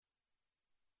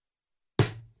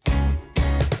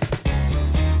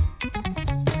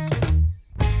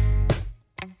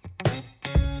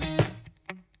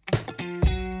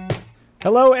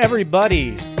Hello,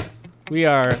 everybody. We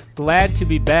are glad to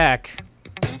be back.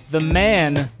 The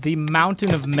man, the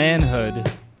mountain of manhood.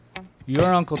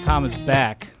 Your Uncle Tom is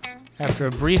back after a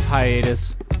brief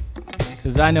hiatus,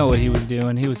 because I know what he was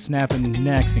doing. He was snapping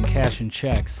necks and cashing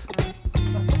checks.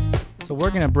 So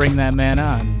we're going to bring that man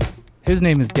on. His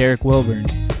name is Derek Wilburn,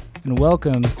 and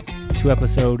welcome to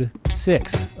episode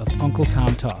 6 of Uncle Tom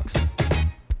Talks.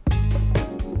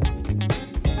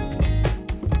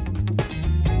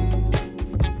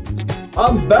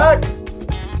 I'm back,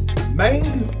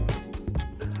 man.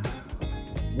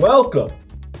 Welcome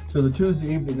to the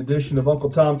Tuesday evening edition of Uncle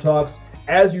Tom Talks.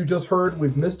 As you just heard,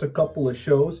 we've missed a couple of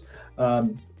shows. I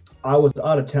was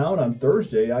out of town on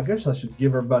Thursday. I guess I should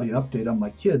give everybody an update on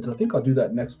my kids. I think I'll do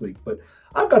that next week. But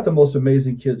I've got the most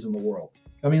amazing kids in the world.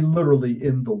 I mean, literally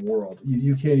in the world.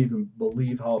 You can't even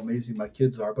believe how amazing my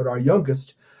kids are. But our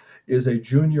youngest is a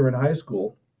junior in high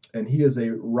school. And he is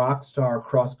a rock star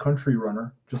cross-country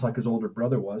runner, just like his older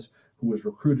brother was, who was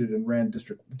recruited and ran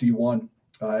District D1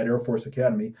 at Air Force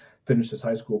Academy, finished his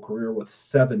high school career with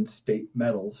 7 state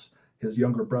medals. His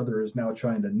younger brother is now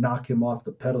trying to knock him off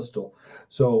the pedestal.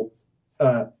 So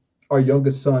our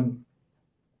youngest son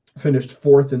finished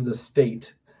 4th in the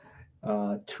state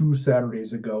 2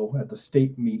 Saturdays ago at the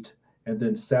state meet. And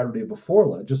then Saturday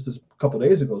before that, just this couple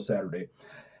days ago Saturday,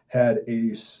 had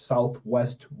a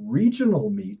Southwest regional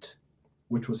meet,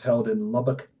 which was held in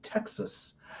Lubbock,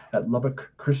 Texas, at Lubbock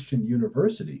Christian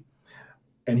University.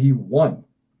 And he won.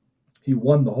 He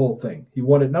won the whole thing. He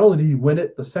won it. Not only did he win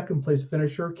it, the second place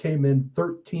finisher came in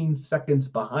 13 seconds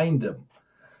behind him.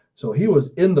 So he was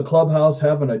in the clubhouse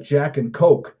having a Jack and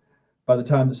Coke by the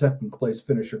time the second place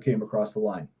finisher came across the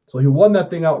line. So he won that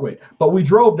thing outright. But we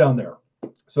drove down there.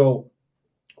 So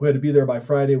we had to be there by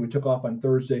Friday. We took off on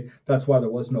Thursday. That's why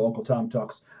there was no Uncle Tom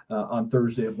Talks on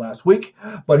Thursday of last week.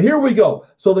 But here we go.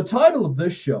 So the title of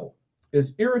this show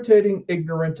is Irritating,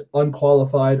 Ignorant,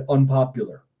 Unqualified,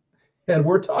 Unpopular. And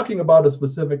we're talking about a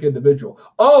specific individual.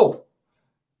 Oh,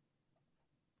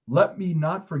 let me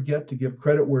not forget to give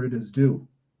credit where it is due.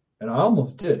 And I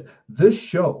almost did. This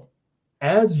show,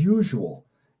 as usual,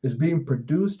 is being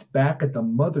produced back at the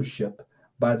mothership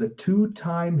by the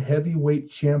 2-time heavyweight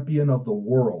champion of the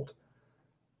world.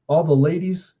 All the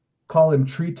ladies call him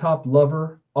Treetop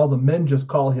Lover. All the men just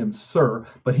call him Sir.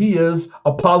 But he is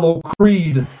Apollo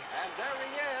Creed. And there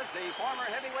he is, the former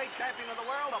heavyweight champion of the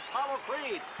world, Apollo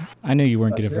Creed. I knew you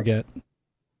weren't going to forget.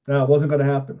 No, it wasn't going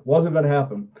to happen. Wasn't going to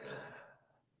happen.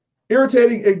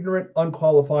 Irritating, ignorant,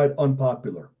 unqualified,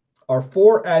 unpopular are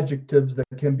 4 adjectives that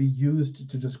can be used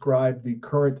to describe the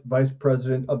current Vice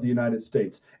President of the United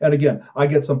States. And again, I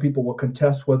get some people will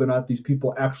contest whether or not these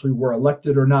people actually were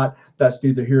elected or not. That's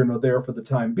neither here nor there for the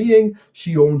time being.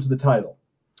 She owns the title.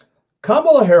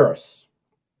 Kamala Harris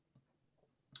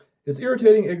is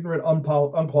irritating, ignorant,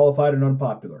 unqualified, and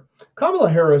unpopular. Kamala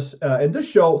Harris, in this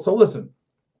show, so listen,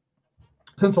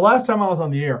 since the last time I was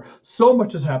on the air, so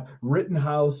much has happened.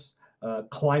 Rittenhouse,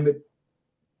 climate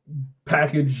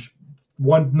package,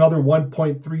 another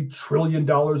 $1.3 trillion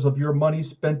of your money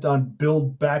spent on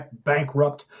Build Back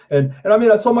Bankrupt. And I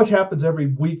mean, so much happens every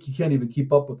week, you can't even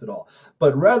keep up with it all.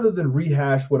 But rather than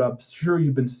rehash what I'm sure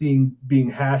you've been seeing being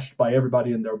hashed by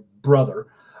everybody and their brother,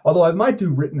 although I might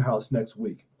do Rittenhouse next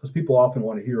week, because people often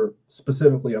want to hear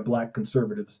specifically a black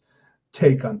conservative's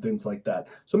take on things like that.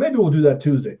 So maybe we'll do that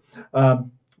Tuesday. But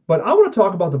I want to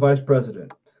talk about the vice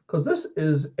president, because this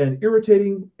is an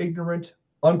irritating, ignorant,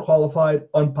 unqualified,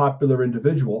 unpopular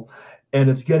individual, and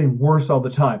it's getting worse all the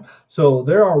time. So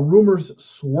there are rumors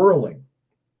swirling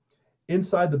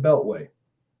inside the Beltway,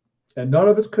 and none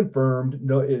of it's confirmed.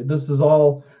 No, this is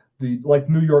all like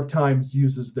New York Times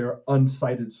uses their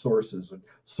uncited sources and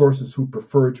sources who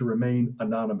prefer to remain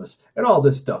anonymous and all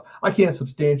this stuff. I can't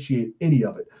substantiate any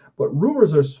of it, but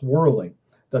rumors are swirling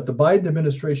that the Biden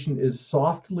administration is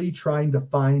softly trying to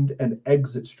find an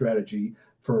exit strategy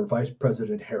for Vice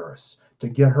President Harris to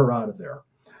get her out of there.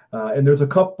 And there's a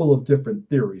couple of different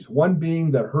theories. One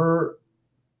being that her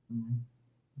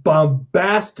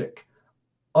bombastic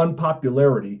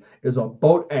unpopularity is a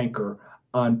boat anchor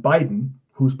on Biden,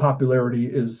 whose popularity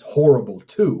is horrible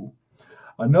too.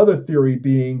 Another theory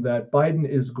being that Biden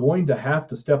is going to have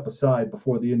to step aside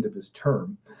before the end of his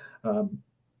term.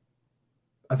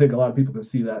 I think a lot of people can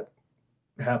see that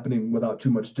happening without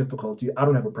too much difficulty. I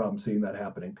don't have a problem seeing that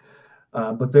happening.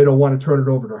 But they don't want to turn it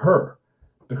over to her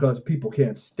because people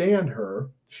can't stand her.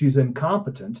 She's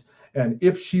incompetent. And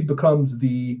if she becomes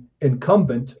the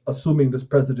incumbent, assuming this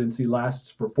presidency lasts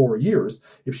for 4 years,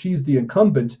 if she's the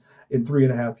incumbent in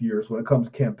 3.5 years, when it comes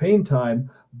campaign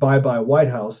time, bye-bye White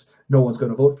House, no one's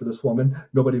going to vote for this woman.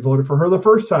 Nobody voted for her the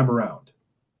first time around.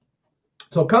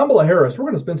 So Kamala Harris, we're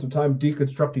going to spend some time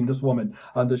deconstructing this woman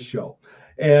on this show.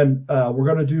 And we're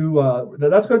going to do,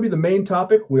 that's going to be the main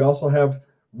topic. We also have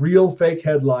real fake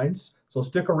headlines. So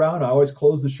stick around. I always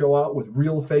close the show out with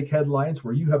real fake headlines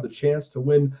where you have the chance to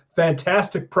win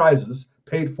fantastic prizes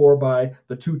paid for by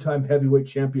the two-time heavyweight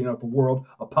champion of the world,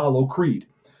 Apollo Creed.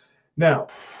 Now,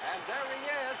 And there he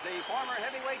is, the former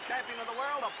heavyweight champion of the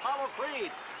world, Apollo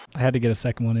Creed. I had to get a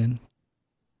second one in.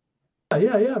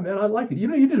 yeah, man, I like it. You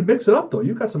need to mix it up, though.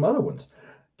 You've got some other ones.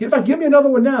 Give me another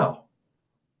one now.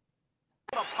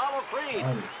 Apollo Creed.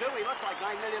 Stu, he looks like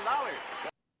 $9 million.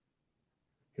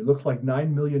 He looks like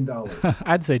 $9 million.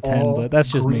 I'd say 10, All but that's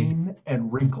just me. green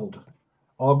and wrinkled.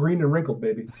 All green and wrinkled,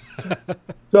 baby.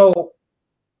 So,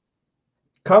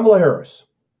 Kamala Harris.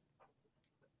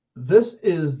 This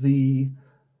is the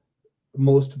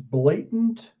most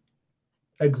blatant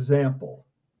example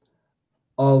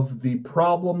of the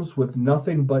problems with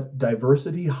nothing but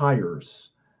diversity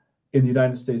hires in the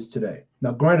United States today.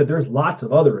 Now, granted, there's lots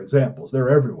of other examples. They're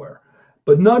everywhere,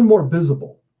 but none more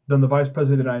visible than the Vice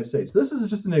President of the United States. This is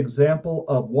just an example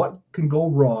of what can go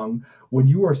wrong when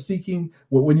you are seeking,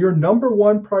 when your number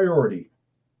one priority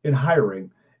in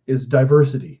hiring is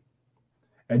diversity.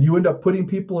 And you end up putting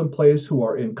people in place who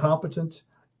are incompetent,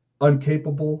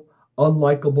 incapable,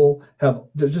 unlikable, have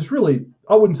just really,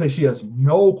 I wouldn't say she has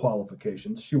no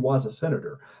qualifications. She was a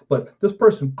senator, but this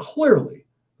person clearly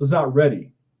was not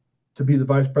ready to be the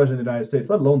Vice President of the United States,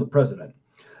 let alone the president.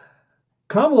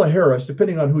 Kamala Harris,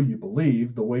 depending on who you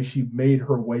believe, the way she made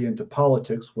her way into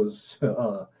politics was,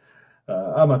 I'm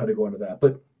not going to go into that,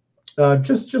 but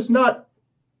just not,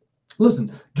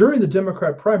 listen, during the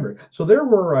Democrat primary, so there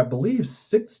were, I believe,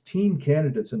 16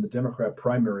 candidates in the Democrat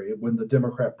primary when the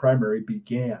Democrat primary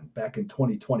began back in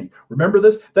 2020. Remember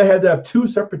this? They had to have two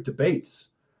separate debates.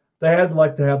 They had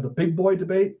to have the big boy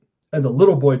debate and the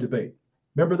little boy debate.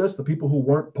 Remember this? The people who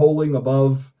weren't polling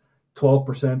above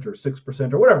 12% or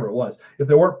 6% or whatever it was. If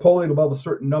they weren't polling above a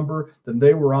certain number, then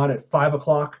they were on at 5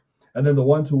 o'clock. And then the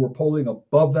ones who were polling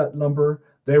above that number,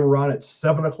 they were on at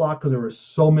 7 o'clock because there were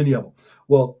so many of them.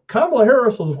 Well, Kamala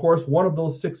Harris was, of course, one of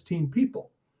those 16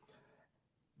 people.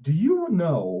 Do you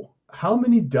know how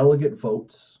many delegate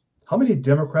votes, how many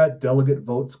Democrat delegate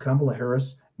votes Kamala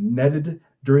Harris netted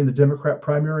during the Democrat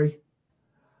primary?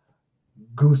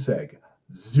 Goose egg.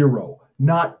 0.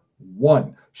 Not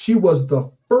one. She was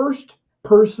the first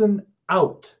person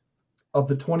out of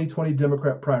the 2020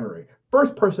 Democrat primary.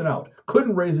 First person out.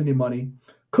 Couldn't raise any money.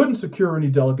 Couldn't secure any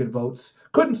delegate votes.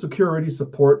 Couldn't secure any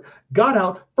support. Got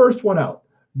out. First one out.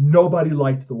 Nobody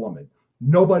liked the woman.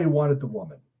 Nobody wanted the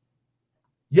woman.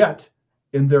 Yet,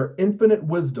 in their infinite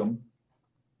wisdom,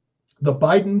 the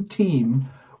Biden team,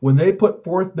 when they put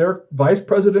forth their vice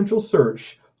presidential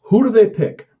search, who do they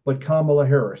pick but Kamala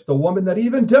Harris, the woman that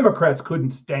even Democrats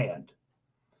couldn't stand?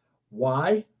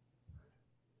 Why?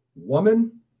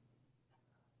 Woman,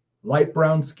 light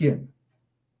brown skin,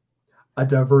 a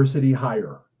diversity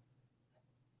hire.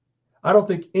 I don't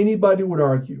think anybody would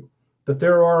argue that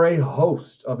there are a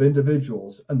host of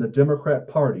individuals in the Democrat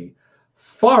Party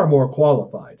far more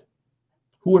qualified,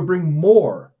 who would bring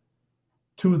more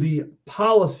to the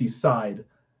policy side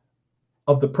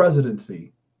of the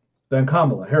presidency than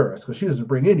Kamala Harris, because she doesn't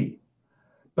bring any.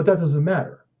 But that doesn't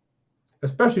matter,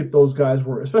 especially if those guys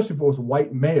were, especially if it was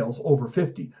white males over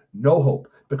 50. No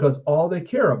hope, because all they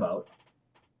care about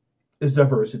is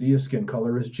diversity, is skin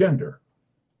color, is gender.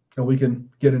 And we can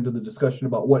get into the discussion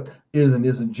about what is and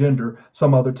isn't gender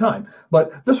some other time.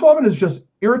 But this woman is just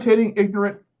irritating,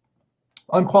 ignorant,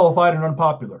 unqualified, and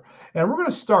unpopular. And we're going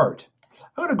to start.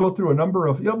 I'm going to go through a number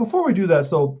of, before we do that,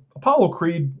 so Apollo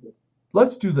Creed,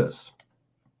 let's do this.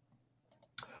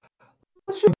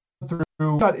 Let's just go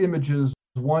through, got images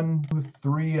 1, 2,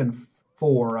 3, and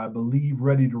 4, I believe,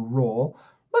 ready to roll.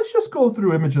 Let's just go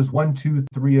through images 1, 2,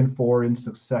 3, and 4 in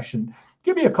succession.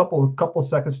 Give me a couple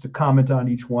seconds to comment on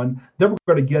each one. Then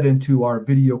we're going to get into our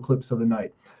video clips of the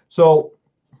night. So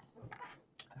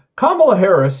Kamala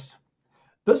Harris,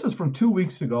 this is from 2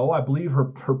 weeks ago. I believe her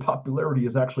popularity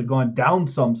has actually gone down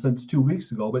some since 2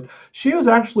 weeks ago, but she is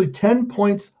actually 10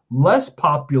 points less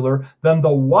popular than the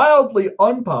wildly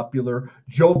unpopular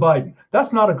Joe Biden.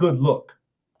 That's not a good look.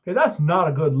 Okay, that's not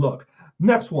a good look.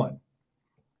 Next one.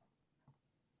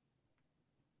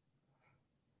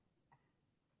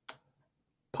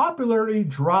 Popularity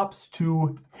drops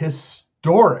to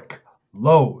historic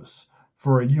lows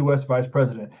for a U.S. vice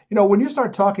president. When you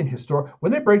start talking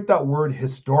when they break that word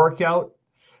historic out,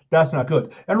 that's not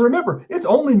good. And remember, it's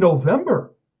only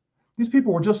November. These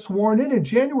people were just sworn in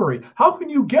January. How can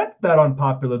you get that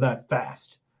unpopular that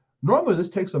fast? Normally, this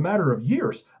takes a matter of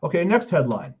years. Okay, next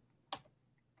headline.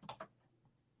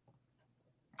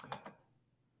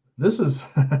 This is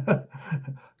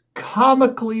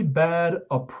comically bad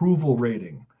approval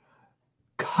rating.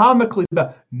 Comically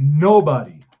bad.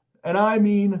 Nobody, and I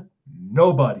mean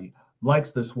nobody,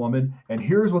 likes this woman. And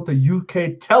here's what the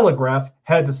UK Telegraph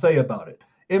had to say about it.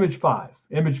 Image 5,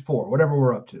 image 4, whatever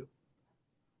we're up to.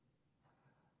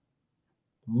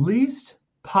 Least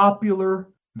popular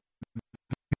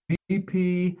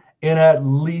VP in at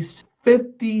least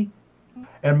 50.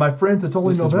 And my friends, it's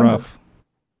only This November. is rough.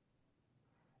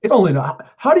 It's only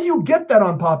how do you get that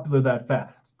unpopular that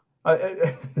fast?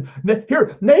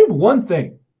 Here, name one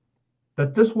thing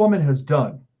that this woman has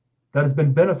done that has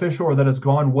been beneficial or that has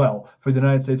gone well for the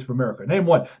United States of America. Name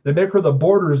one. They make her the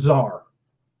border czar.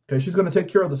 Okay, she's going to take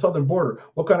care of the southern border.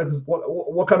 What kind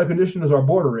of condition is our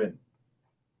border in?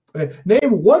 Okay,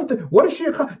 name one thing. What does she?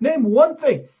 Name one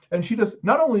thing. And she does.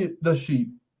 Not only does she,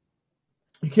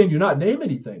 can you not name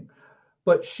anything,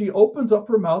 but she opens up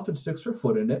her mouth and sticks her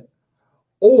foot in it,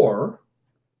 or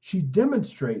she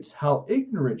demonstrates how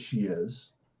ignorant she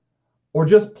is, or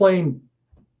just plain,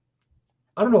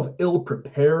 I don't know if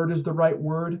ill-prepared is the right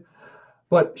word,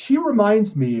 but she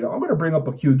reminds me, I'm going to bring up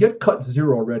a cue. Get cut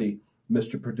 0 ready,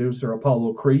 Mr. Producer,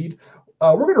 Apollo Creed.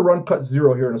 We're going to run cut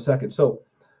 0 here in a second. So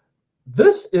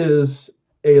this is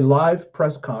a live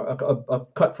press a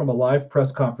cut from a live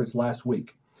press conference last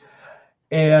week.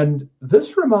 And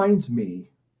this reminds me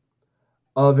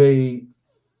of a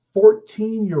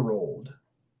 14-year-old,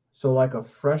 so like a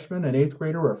freshman, an 8th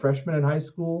grader, or a freshman in high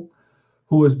school,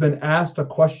 who has been asked a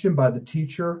question by the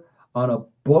teacher on a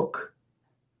book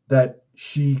that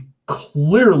she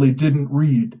clearly didn't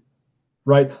read,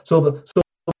 right? So the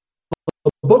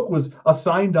book was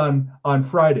assigned on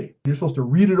Friday. You're supposed to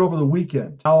read it over the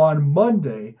weekend. Now on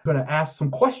Monday, you're going to ask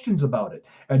some questions about it.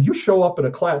 And you show up at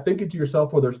a class thinking to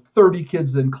yourself, well, there's 30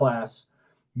 kids in class.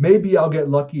 Maybe I'll get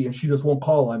lucky and she just won't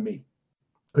call on me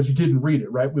because you didn't read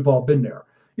it, right? We've all been there.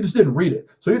 You just didn't read it.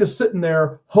 So you're just sitting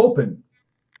there hoping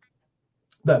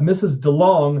that Mrs.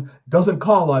 DeLong doesn't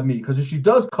call on me, because if she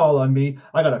does call on me,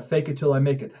 I got to fake it till I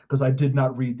make it because I did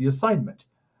not read the assignment.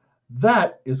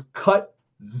 That is cut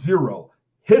 0.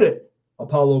 Hit it,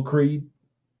 Apollo Creed.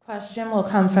 Question will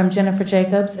come from Jennifer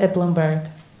Jacobs at Bloomberg.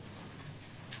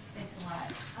 Thanks a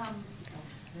lot.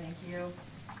 Thank you.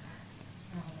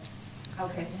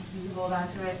 Okay, thank you. Hold on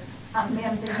to it.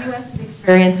 Ma'am, the U.S. is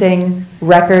Experiencing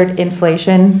record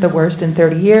inflation, the worst in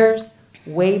 30 years,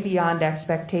 way beyond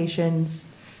expectations.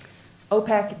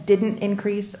 OPEC didn't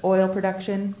increase oil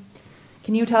production.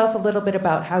 Can you tell us a little bit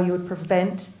about how you would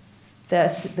prevent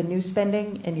the new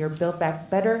spending in your Build Back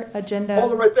Better agenda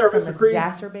Hold it right there, from Mr. Creed.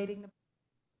 exacerbating the...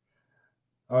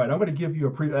 All right, I'm going to give you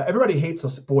everybody hates a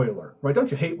spoiler, right? Don't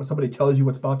you hate when somebody tells you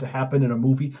what's about to happen in a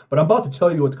movie? But I'm about to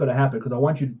tell you what's going to happen because I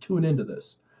want you to tune into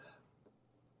this.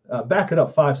 Back it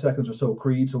up 5 seconds or so,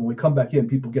 Creed, so when we come back in,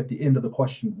 people get the end of the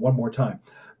question one more time.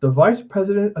 The Vice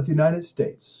President of the United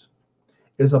States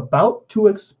is about to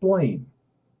explain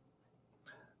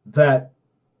that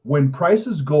when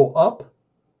prices go up,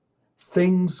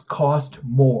 things cost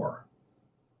more.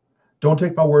 Don't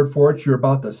take my word for it. You're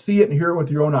about to see it and hear it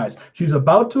with your own eyes. She's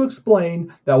about to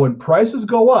explain that when prices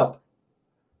go up,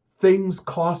 things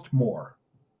cost more.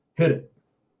 Hit it.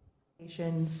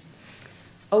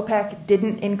 OPEC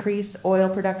didn't increase oil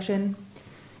production.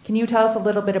 Can you tell us a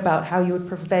little bit about how you would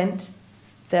prevent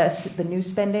the new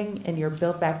spending in your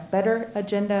Build Back Better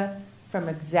agenda from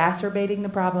exacerbating the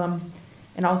problem?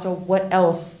 And also, what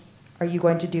else are you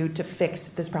going to do to fix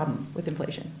this problem with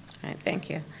inflation? All right, thank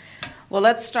you. Well,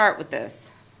 let's start with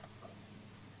this.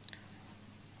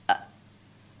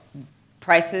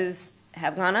 Prices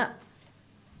have gone up,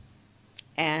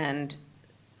 and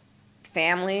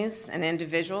families and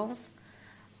individuals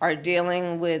are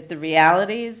dealing with the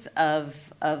realities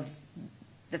of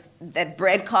that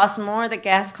bread costs more, that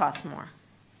gas costs more.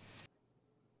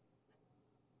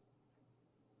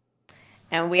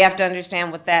 And we have to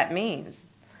understand what that means.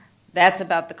 That's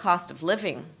about the cost of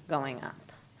living going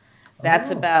up.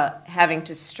 That's about having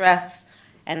to stress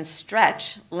and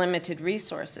stretch limited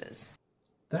resources.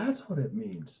 That's what it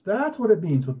means. That's what it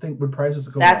means when prices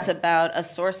go up. That's about a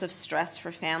source of stress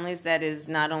for families that is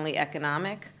not only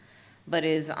economic, but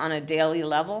is on a daily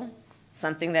level,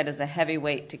 something that is a heavy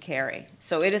weight to carry.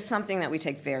 So it is something that we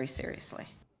take very seriously.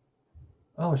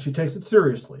 Oh, she takes it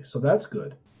seriously, so that's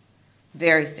good.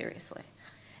 Very seriously.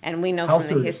 And we know How from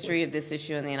seriously? the history of this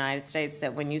issue in the United States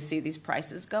that when you see these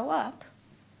prices go up,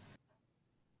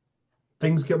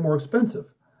 Things get more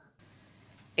expensive.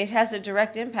 it has a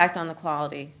direct impact on the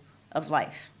quality of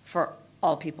life for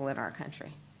all people in our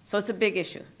country. So it's a big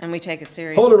issue, and we take it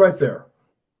seriously. Hold it right there.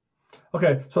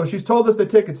 Okay, so she's told us they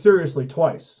take it seriously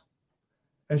twice.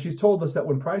 And she's told us that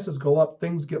when prices go up,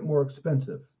 things get more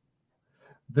expensive.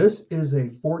 This is a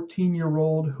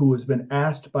 14-year-old who has been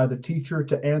asked by the teacher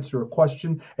to answer a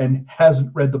question and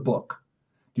hasn't read the book.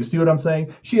 Do you see what I'm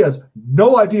saying? She has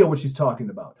no idea what she's talking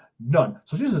about. None.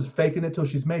 So she's just faking it till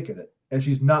she's making it. And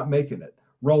she's not making it.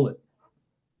 Roll it.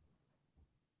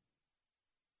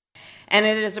 And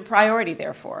it is a priority,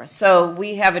 therefore. So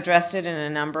we have addressed it in a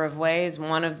number of ways.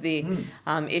 One of the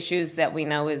issues that we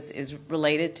know is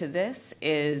related to this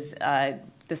is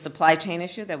the supply chain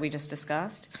issue that we just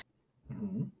discussed.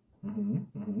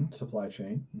 Supply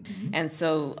chain. And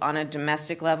so on a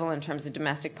domestic level, in terms of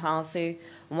domestic policy,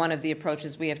 one of the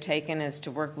approaches we have taken is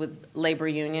to work with labor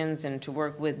unions and to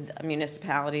work with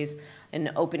municipalities in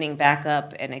opening back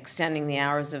up and extending the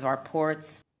hours of our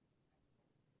ports.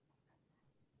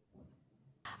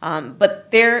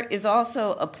 But there is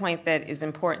also a point that is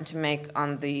important to make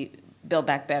on the Build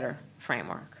Back Better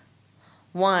framework.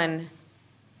 One,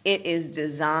 it is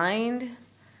designed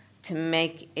to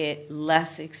make it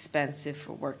less expensive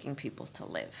for working people to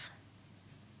live.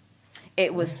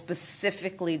 It was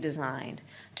specifically designed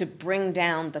to bring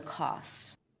down the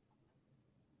costs.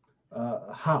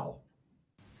 How?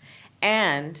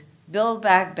 And Build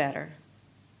Back Better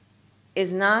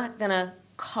is not going to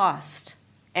cost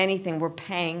anything. We're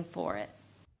paying for it.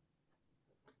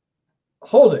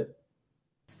 Hold it.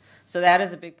 So that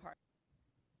is a big part.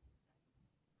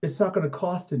 It's not going to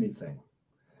cost anything.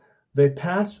 They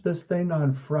passed this thing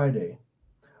on Friday,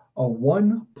 a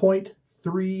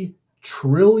 $1.3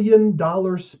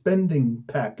 trillion spending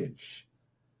package.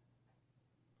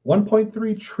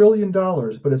 $1.3 trillion,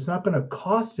 but it's not going to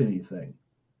cost anything.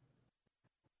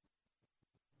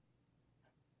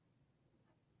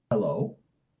 Hello?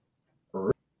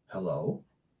 Earth? Hello?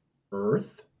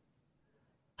 Earth?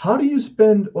 How do you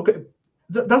spend, okay,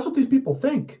 that's what these people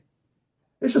think.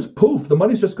 It's just poof. The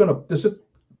money's just going to, it's just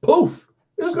poof.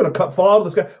 It's just going to fall out of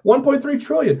the sky. 1.3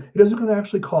 trillion. It isn't going to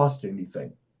actually cost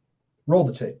anything. Roll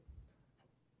the tape.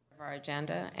 Our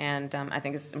agenda, and I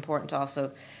think it's important to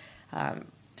also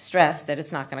stress that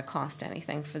it's not going to cost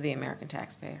anything for the American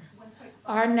taxpayer.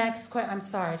 Our next question, I'm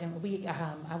sorry, Jim,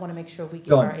 I want to make sure we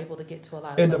are able to get to a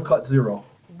lot of End of cut zero.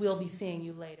 We'll be seeing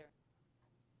you later.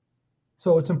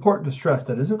 So it's important to stress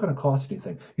that it isn't going to cost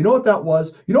anything. You know what that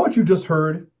was? You know what you just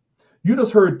heard? You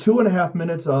just heard 2.5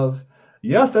 minutes of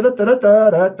yeah.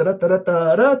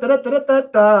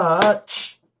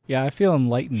 Yeah, I feel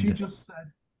enlightened.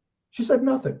 She said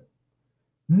nothing.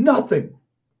 Nothing.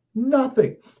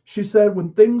 She said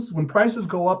when prices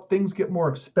go up, things get more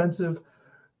expensive.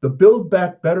 The Build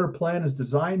Back Better plan is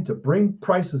designed to bring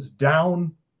prices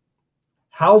down.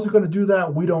 How's it going to do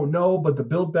that? We don't know, but the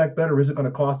Build Back Better isn't going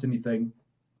to cost anything,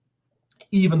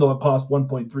 even though it costs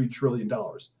 $1.3 trillion.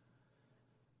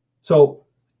 So,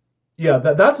 yeah,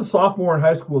 that's a sophomore in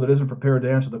high school that isn't prepared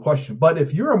to answer the question. But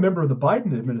if you're a member of the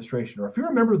Biden administration, or if you're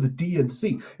a member of the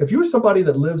DNC, if you're somebody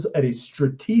that lives at a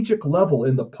strategic level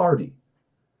in the party,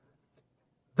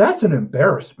 that's an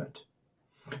embarrassment.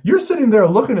 You're sitting there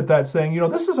looking at that saying,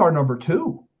 this is our number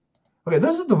two. Okay,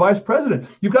 this is the vice president.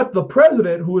 You've got the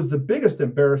president, who is the biggest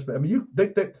embarrassment. I mean,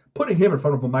 putting him in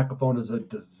front of a microphone is a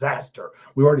disaster.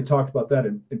 We already talked about that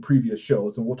in previous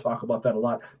shows, and we'll talk about that a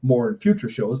lot more in future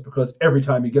shows, because every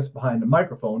time he gets behind the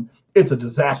microphone, it's a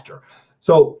disaster.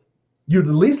 So you'd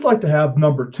at least like to have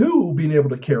number two being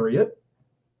able to carry it.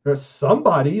 There's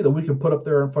somebody that we can put up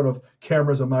there in front of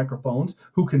cameras and microphones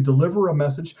who can deliver a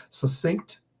message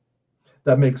succinct,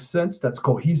 that makes sense, that's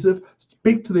cohesive,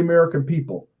 speak to the American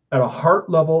people at a heart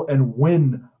level and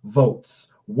win votes,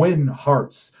 win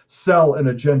hearts, sell an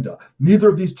agenda. Neither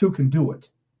of these two can do it.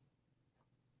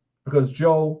 Because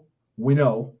Joe, we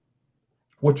know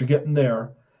what you're getting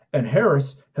there. And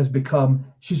Harris has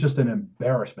she's just an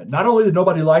embarrassment. Not only did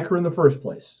nobody like her in the first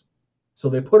place, so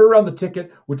they put her on the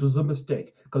ticket, which was a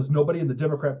mistake, because nobody in the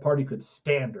Democrat Party could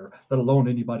stand her, let alone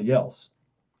anybody else.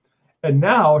 And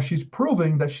now she's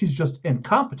proving that she's just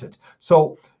incompetent.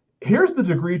 So here's the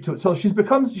degree to it. So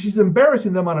she's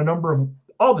embarrassing them on a number of,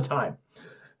 all the time.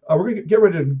 We're going to get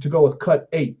ready to go with cut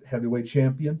 8, heavyweight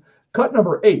champion. Cut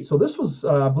number 8. So this was,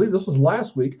 I believe this was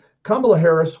last week. Kamala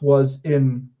Harris was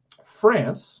in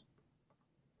France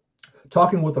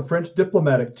talking with a French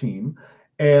diplomatic team.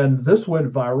 And this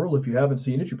went viral. If you haven't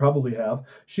seen it, you probably have.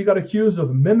 She got accused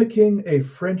of mimicking a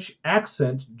French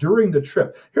accent during the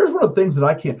trip. Here's one of the things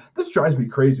that this drives me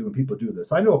crazy when people do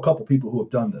this. I know a couple people who have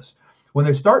done this. When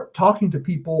they start talking to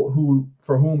people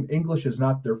for whom English is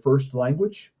not their first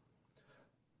language,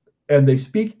 and they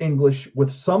speak English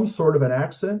with some sort of an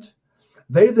accent,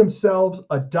 they themselves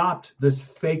adopt this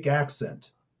fake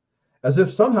accent. as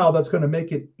if somehow that's going to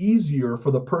make it easier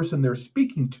for the person they're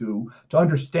speaking to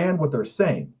understand what they're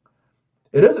saying.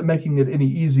 It isn't making it any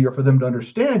easier for them to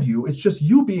understand you. It's just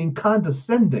you being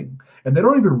condescending. And they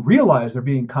don't even realize they're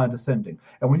being condescending.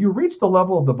 And when you reach the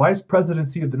level of the vice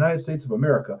presidency of the United States of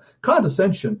America,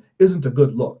 condescension isn't a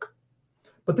good look.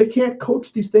 But they can't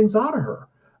coach these things out of her.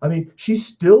 I mean, she's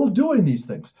still doing these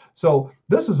things. So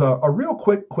this is a real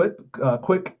quick clip.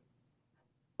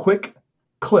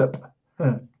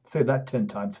 Say that 10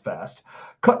 times fast.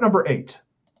 Cut number 8.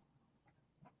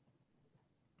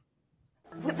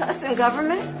 With us in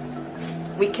government,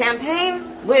 we campaign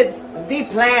with the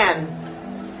plan.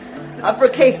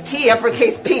 Uppercase T,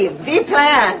 uppercase P, the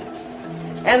plan.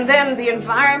 And then the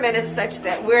environment is such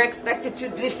that we're expected to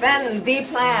defend the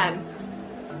plan.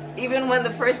 Even when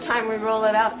the first time we roll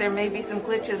it out, there may be some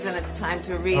glitches and it's time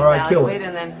to reevaluate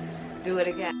and then do it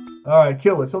again. All right,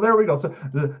 kill it. So there we go. So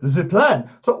the plan.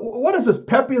 So what is this,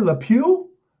 Pepe Le Pew?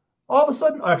 All of a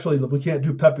sudden, actually, we can't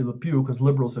do Pepe Le Pew because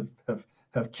liberals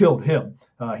have killed him.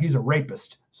 He's a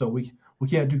rapist. So we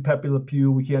can't do Pepe Le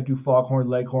Pew. We can't do Foghorn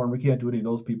Leghorn. We can't do any of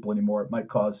those people anymore. It might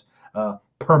cause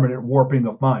permanent warping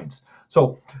of minds.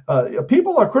 So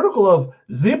people are critical of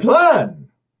the plan.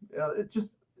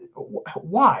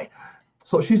 Why?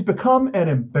 So she's become an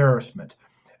embarrassment.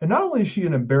 And not only is she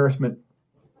an embarrassment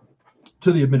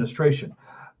to the administration,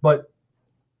 but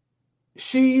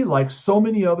she, like so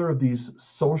many other of these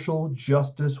social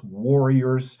justice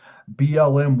warriors,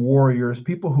 BLM warriors,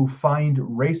 people who find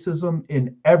racism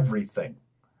in everything.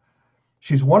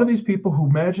 She's one of these people who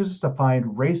manages to find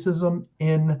racism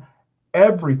in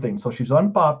everything. So she's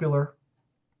unpopular,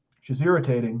 she's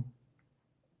irritating,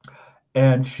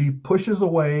 and she pushes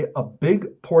away a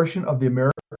big portion of the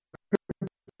American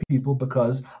people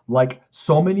because, like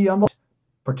so many on the left,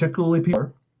 particularly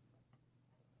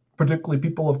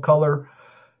people of color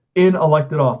in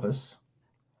elected office,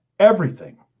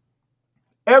 everything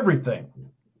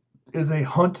is a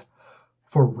hunt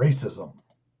for racism.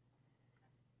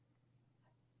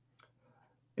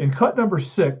 In cut number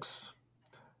 6,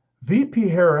 VP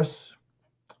Harris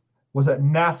was at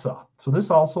NASA. So this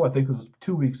also, I think, was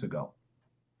 2 weeks ago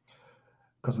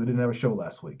because we didn't have a show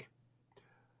last week.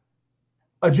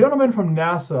 A gentleman from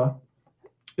NASA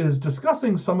is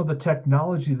discussing some of the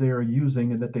technology they are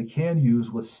using and that they can use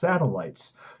with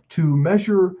satellites to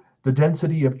measure the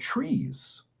density of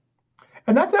trees.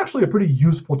 And that's actually a pretty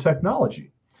useful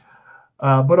technology.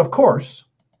 But of course,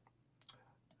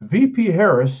 VP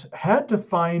Harris had to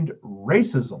find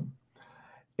racism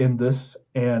in this.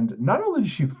 And not only did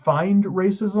she find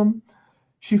racism,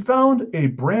 she found a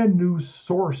brand new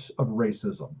source of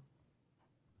racism: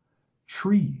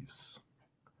 trees.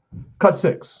 Cut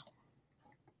 6.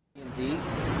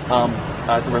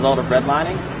 As a result of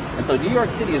redlining. And so New York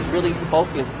City is really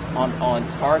focused on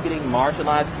targeting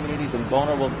marginalized communities and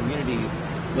vulnerable communities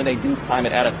when they do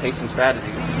climate adaptation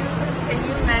strategies. Can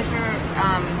you measure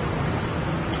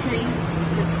trees?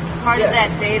 Because part of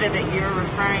that data that you're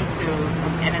referring to,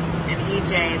 and it's in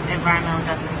EJ, it's environmental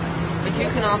justice, but you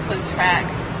can also track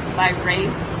by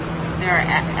race. There are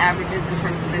averages in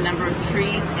terms of the number of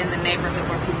trees in the neighborhood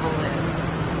where people live.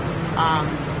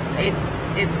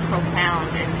 It's profound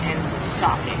and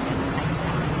shocking at the same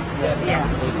time. Yes,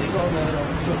 absolutely.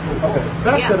 Okay,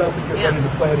 back that up and get ready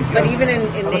to play it again. But even in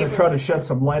I'm going to try to shed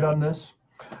some light on this.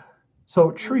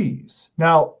 So trees.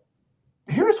 Now,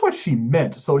 here's what she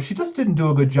meant. So she just didn't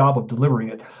do a good job of delivering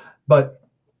it. But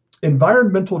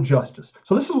environmental justice.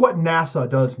 So this is what NASA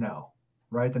does now,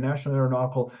 right? The National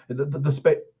Aeronautical, the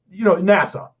space,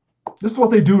 NASA. This is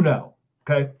what they do now,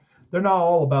 okay? They're not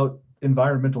all about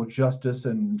environmental justice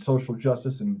and social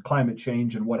justice and climate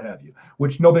change and what have you,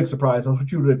 which no big surprise. That's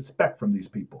what you would expect from these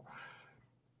people.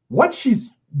 What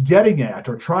she's getting at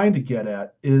or trying to get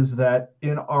at is that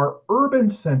in our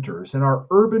urban centers, in our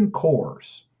urban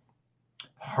cores,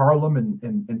 Harlem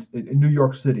and New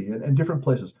York City and different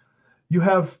places, you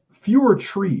have fewer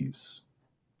trees,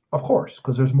 of course,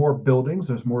 because there's more buildings,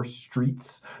 there's more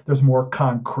streets, there's more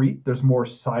concrete, there's more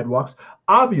sidewalks.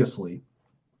 Obviously,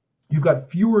 you've got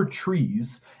fewer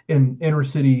trees in inner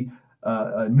city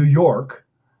New York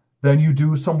than you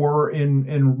do somewhere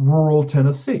in rural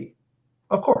Tennessee.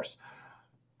 Of course,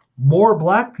 more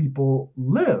Black people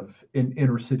live in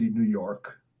inner city New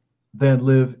York than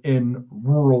live in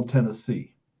rural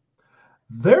Tennessee.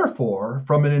 Therefore,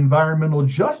 from an environmental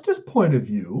justice point of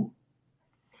view,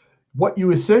 what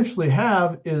you essentially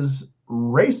have is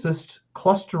racist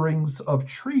clusterings of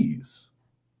trees,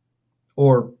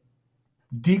 or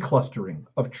declustering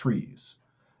of trees,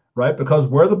 right? Because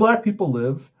where the Black people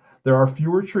live, there are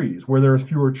fewer trees. Where there's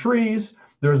fewer trees,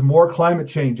 there's more climate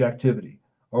change activity.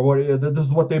 or this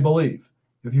is what they believe.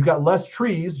 If you've got less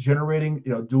trees generating,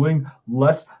 doing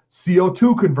less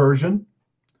CO2 conversion,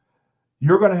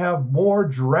 you're going to have more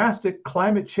drastic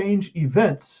climate change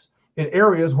events in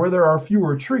areas where there are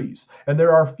fewer trees. And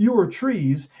there are fewer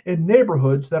trees in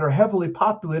neighborhoods that are heavily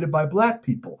populated by Black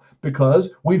people because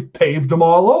we've paved them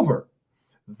all over.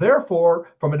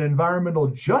 Therefore, from an environmental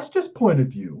justice point of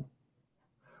view,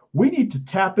 we need to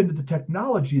tap into the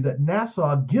technology that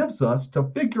NASA gives us to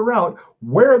figure out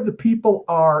where the people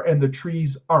are and the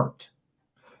trees aren't.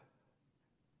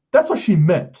 That's what she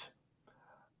meant.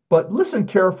 But listen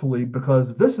carefully,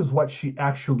 because this is what she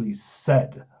actually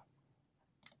said.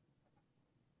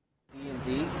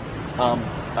 D&D,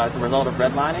 as a result of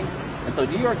redlining. And so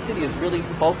New York City is really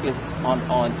focused on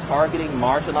targeting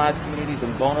marginalized communities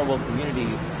and vulnerable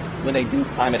communities when they do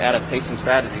climate adaptation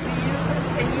strategies.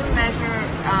 Can you measure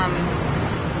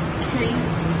trees?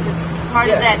 Because part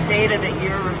of that data that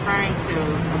you're referring to,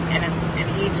 and it's in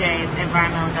EJ, it's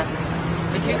environmental justice,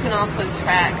 but you can also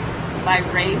track by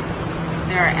race.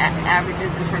 There are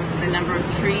averages in terms of the number of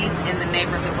trees in the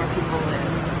neighborhood where people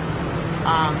live.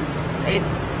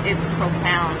 It's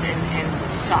profound and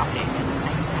shocking at the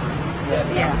same time. Yes,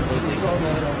 absolutely.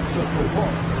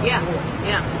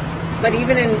 Yeah. But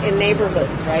even in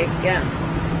neighborhoods, right? Yeah.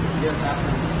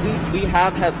 We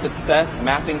have had success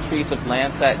mapping trees with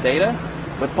Landsat data,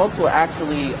 but folks will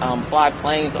actually fly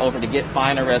planes over to get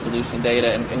finer resolution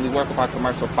data, and we work with our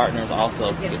commercial partners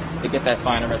also to get that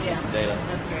finer resolution data.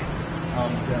 That's great.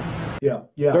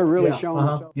 Yeah. They're really showing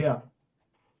themselves.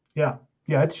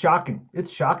 Yeah, it's shocking.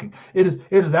 It's shocking. It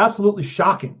is absolutely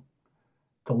shocking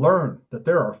to learn that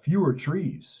there are fewer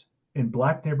trees in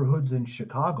Black neighborhoods in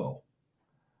Chicago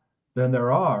than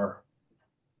there are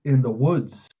in the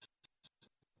woods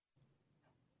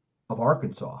of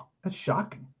Arkansas. That's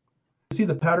shocking. You see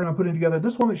the pattern I'm putting together?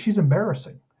 This woman, she's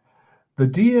embarrassing. The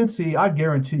DNC, I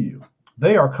guarantee you,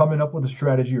 they are coming up with a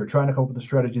strategy or trying to come up with a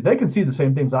strategy. They can see the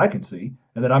same things I can see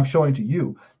and that I'm showing to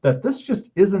you, that this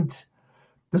isn't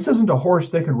a horse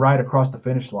they can ride across the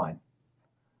finish line.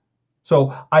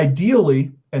 So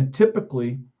ideally and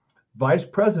typically, Vice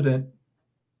President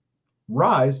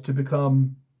rise to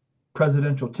become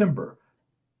presidential timber.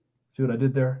 See what I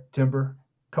did there? Timber?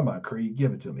 Come on, Creed,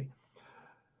 give it to me.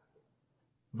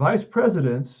 Vice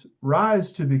presidents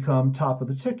rise to become top of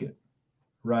the ticket,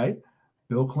 right?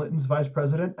 Bill Clinton's vice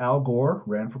president, Al Gore,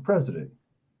 ran for president,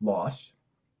 lost.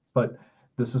 But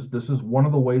this is one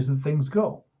of the ways that things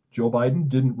go. Joe Biden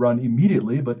didn't run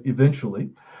immediately, but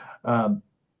eventually. And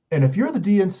if you're the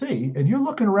DNC and you're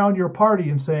looking around your party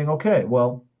and saying, okay,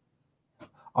 well,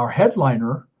 our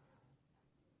headliner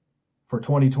for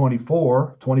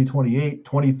 2024, 2028,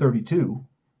 2032,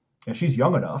 and she's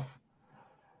young enough,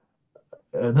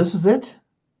 this is it?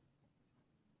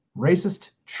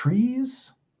 Racist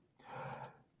trees?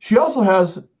 She also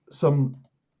has some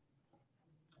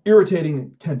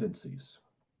irritating tendencies.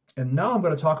 And now I'm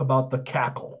going to talk about the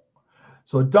cackle.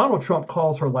 So Donald Trump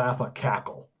calls her laugh a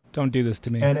cackle. Don't do this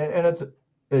to me. And it's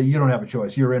you don't have a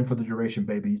choice. You're in for the duration,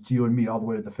 baby. It's you and me all the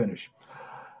way to the finish.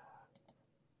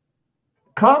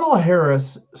 Kamala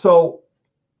Harris, so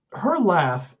her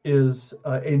laugh is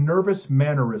a nervous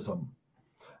mannerism.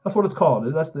 That's what it's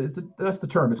called. That's the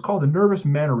term. It's called a nervous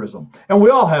mannerism. And we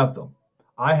all have them.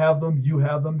 I have them. You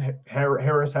have them.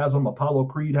 Harris has them. Apollo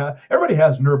Creed has. Everybody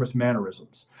has nervous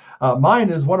mannerisms. Mine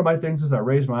is, one of my things is I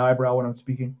raise my eyebrow when I'm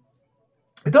speaking.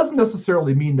 It doesn't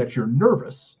necessarily mean that you're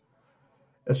nervous.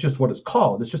 It's just what it's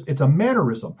called. It's a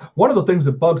mannerism. One of the things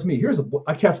that bugs me,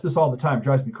 I catch this all the time,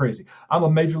 drives me crazy. I'm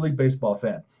a Major League Baseball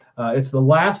fan. It's the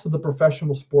last of the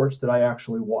professional sports that I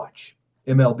actually watch.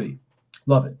 MLB.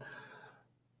 Love it.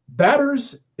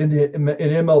 Batters in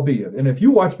MLB, and if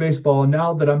you watch baseball,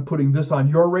 now that I'm putting this on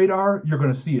your radar, you're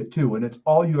going to see it too, and it's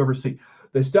all you ever see.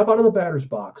 They step out of the batter's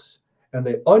box, and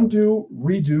they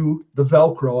redo the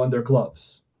Velcro on their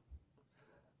gloves.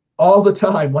 All the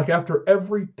time, like after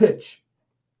every pitch.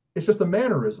 It's just a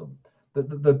mannerism. The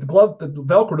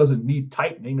Velcro doesn't need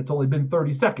tightening. It's only been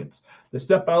 30 seconds. They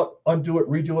step out, undo it,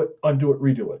 redo it, undo it,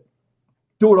 redo it.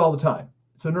 Do it all the time.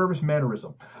 It's a nervous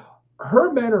mannerism.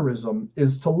 Her mannerism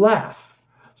is to laugh.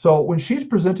 So when she's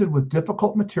presented with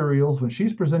difficult materials, when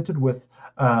she's presented with,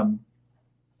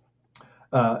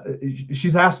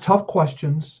 she's asked tough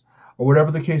questions, or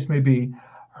whatever the case may be,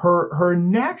 her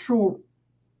natural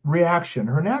reaction,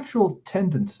 her natural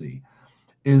tendency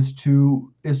is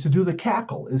to do the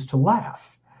cackle, is to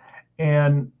laugh.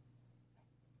 And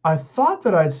I thought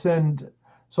that I'd send,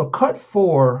 so cut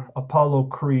 4, Apollo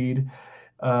Creed.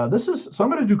 So I'm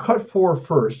going to do cut 4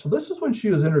 first. So this is when she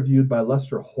was interviewed by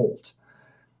Lester Holt.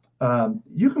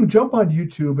 You can jump on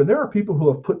YouTube, and there are people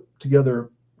who have put together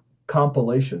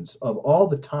compilations of all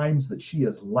the times that she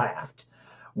has laughed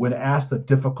when asked a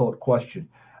difficult question.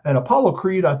 And Apollo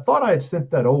Creed, I thought I had sent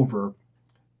that over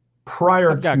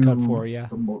prior I've got to cut 4, yeah.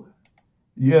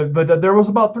 Yeah, but there was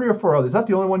about 3 or 4 others. Is that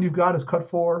the only one you've got is cut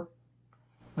 4?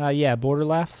 Yeah, border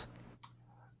laughs.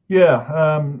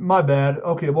 Yeah, my bad.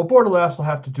 Okay, well, Border Laughs will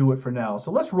have to do it for now.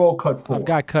 So let's roll cut 4. I've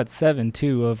got cut 7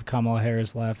 too of Kamala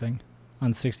Harris laughing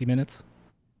on 60 Minutes.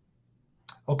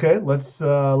 Okay, let's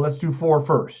do 4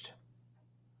 first.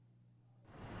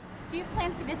 Do you have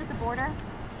plans to visit the border?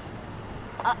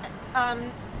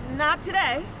 Not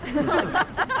today.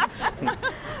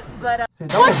 But See,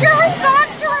 what's your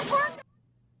response to report?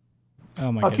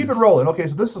 Oh my I'll goodness. keep it rolling. Okay,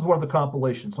 so this is one of the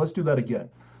compilations. Let's do that again.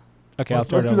 Okay, I'll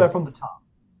start Let's do over. that from the top.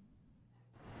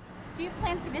 Do you have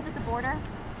plans to visit the border?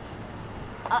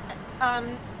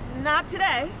 not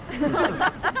today.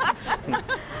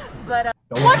 But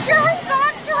What's your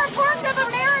response to reports of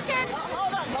Americans?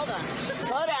 hold on.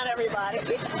 Slow down, everybody.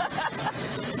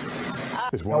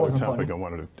 There's one other topic I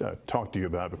wanted to talk to you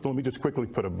about, but let me just quickly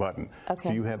put a button. Okay.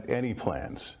 Do you have any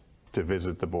plans to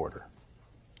visit the border?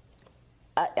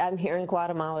 I'm here in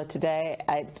Guatemala today.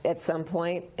 At some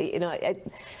point, we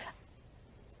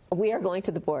are going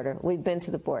to the border. We've been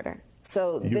to the border.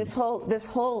 So this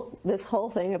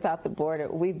whole thing about the border,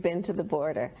 we've been to the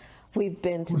border. We've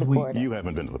been to the border. You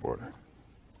haven't been to the border.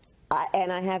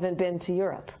 And I haven't been to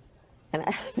Europe. And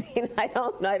I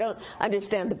don't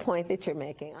understand the point that you're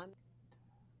making.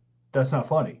 That's not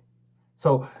funny.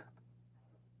 So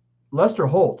Lester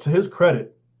Holt, to his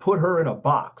credit, put her in a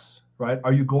box, right?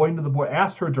 Are you going to the border?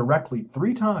 Asked her directly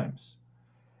 3 times.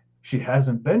 She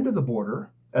hasn't been to the border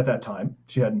at that time.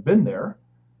 She hadn't been there,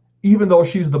 even though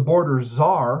she's the border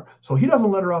czar. So he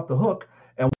doesn't let her off the hook.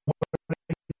 And when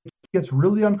it gets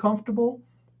really uncomfortable,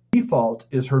 default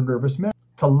is her nervous mess,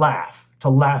 to laugh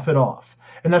it off.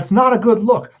 And that's not a good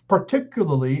look,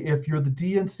 particularly if you're the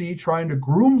DNC trying to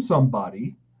groom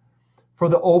somebody for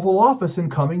the Oval Office in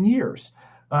coming years.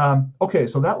 Okay,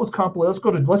 so that was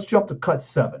complicated. Let's jump to cut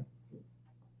 7.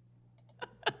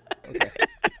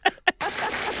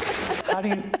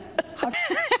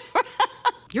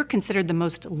 You're considered the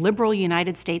most liberal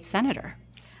United States senator.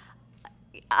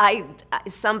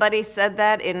 Somebody said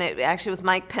that, and it actually was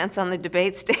Mike Pence on the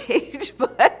debate stage.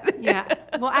 But yeah,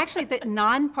 well, actually, the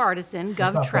nonpartisan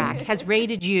GovTrack has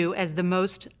rated you as the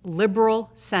most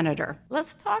liberal senator.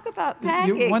 Let's talk about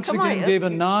packing. You once again gave a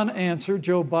non-answer.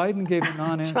 Joe Biden gave a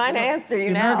non-answer. Trying to answer you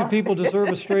the now. American people deserve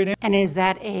a straight answer. And is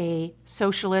that a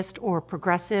socialist or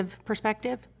progressive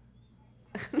perspective?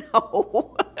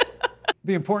 No. It'd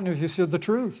be important if you said the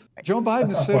truth. Joe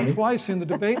Biden said twice in the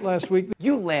debate last week.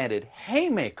 You landed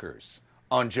haymakers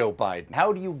on Joe Biden.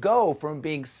 How do you go from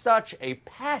being such a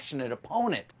passionate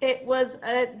opponent? It was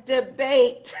a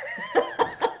debate.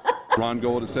 Ron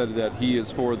Gold has said that he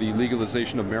is for the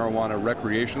legalization of marijuana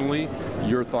recreationally.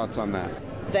 Your thoughts on that?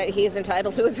 That he is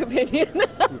entitled to his opinion.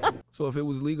 So if it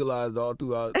was legalized all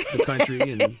throughout the country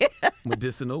and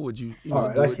medicinal, would you do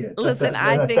it? Listen,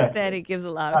 I think that it gives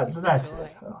a lot of people joy.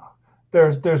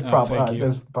 There's probably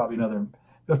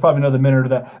another minute of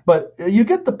that, but you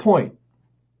get the point.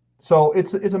 So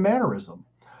it's a mannerism.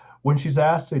 When she's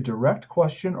asked a direct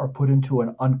question or put into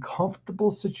an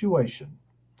uncomfortable situation,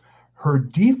 her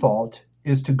default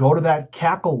is to go to that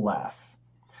cackle laugh.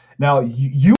 Now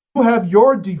you have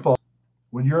your default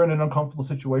when you're in an uncomfortable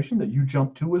situation that you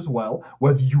jump to as well,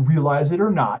 whether you realize it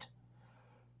or not.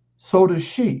 So does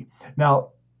she.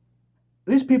 Now,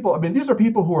 these are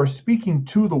people who are speaking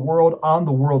to the world on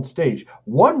the world stage.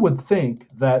 One would think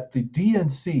that the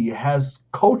DNC has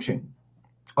coaching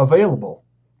available.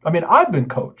 I mean, I've been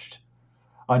coached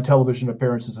on television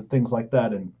appearances and things like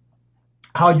that, and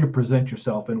how you present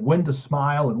yourself and when to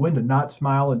smile and when to not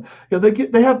smile. And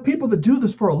they have people that do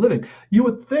this for a living. You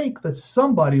would think that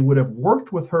somebody would have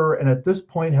worked with her and at this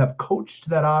point have coached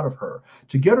that out of her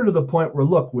to get her to the point where,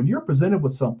 look, when you're presented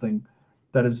with something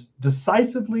that is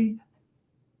decisively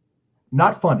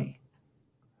not funny,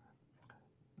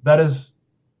 that is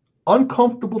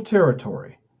uncomfortable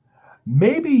territory,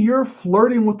 maybe you're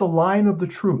flirting with the line of the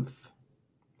truth.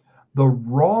 The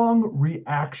wrong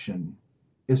reaction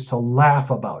is to laugh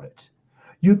about it.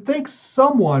 You'd think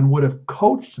someone would have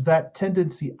coached that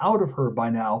tendency out of her by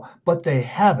now, but they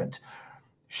haven't.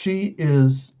 She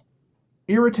is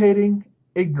irritating,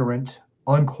 ignorant,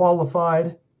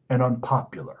 unqualified, and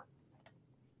unpopular.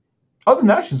 Other than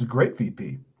that, she's a great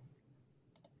VP.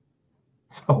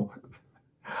 So,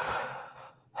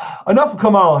 enough of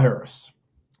Kamala Harris.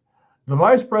 The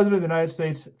Vice President of the United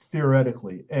States,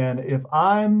 theoretically, and if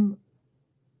I'm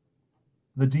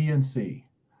the DNC,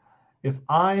 if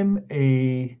I'm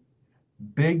a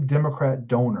big Democrat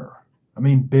donor,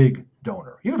 mean big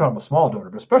donor. Even if I'm a small donor,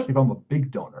 but especially if I'm a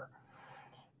big donor.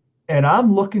 And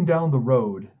I'm looking down the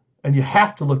road, and you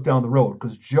have to look down the road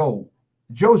because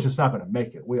Joe's just not going to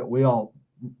make it. We all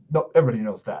know, everybody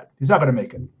knows that. He's not going to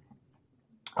make it.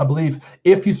 I believe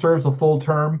if he serves a full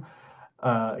term,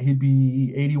 he'd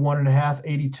be 81 and a half,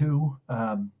 82.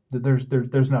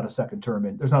 There's not a second term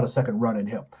in, there's not a second run in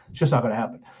him. It's just not going to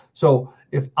happen. So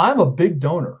if I'm a big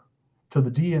donor to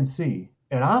the DNC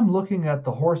and I'm looking at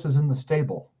the horses in the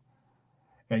stable,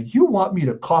 and you want me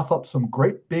to cough up some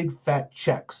great big fat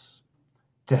checks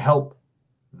to help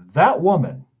that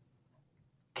woman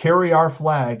carry our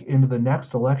flag into the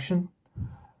next election,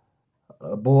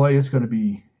 boy, it's going to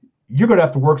be, you're going to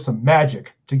have to work some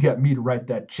magic to get me to write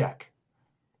that check,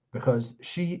 because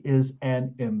she is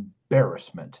an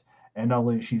embarrassment. And not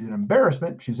only is she an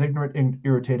embarrassment, she's ignorant,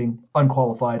 irritating,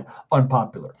 unqualified,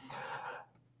 unpopular.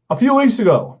 A few weeks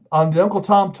ago on the Uncle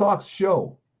Tom Talks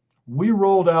show, we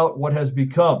rolled out what has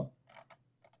become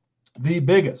the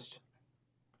biggest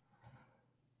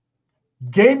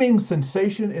gaming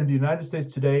sensation in the United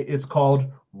States today. It's called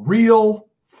Real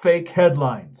Fake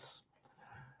Headlines.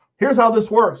 Here's how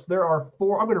this works. There are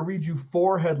four, I'm going to read you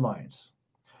four headlines.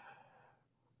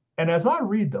 And as I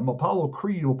read them, Apollo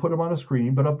Creed will put them on a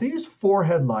screen. But of these four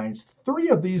headlines, three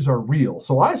of these are real.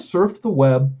 So I surfed the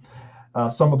web,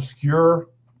 some obscure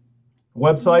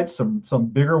websites, some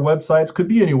bigger websites, could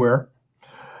be anywhere.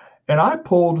 And I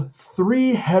pulled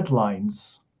three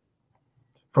headlines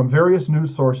from various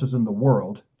news sources in the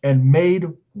world and made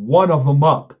one of them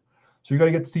up. So you're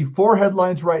going to get to see four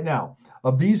headlines right now.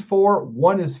 Of these four,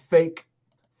 one is fake,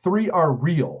 three are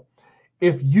real.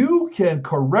 If you can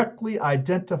correctly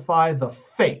identify the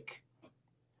fake,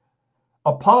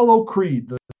 Apollo Creed,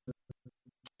 the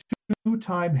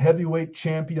two-time heavyweight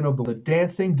champion of the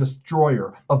Dancing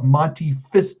Destroyer of Monte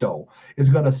Fisto, is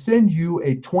going to send you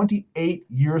a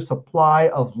 28-year supply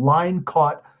of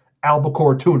line-caught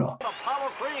albacore tuna. Apollo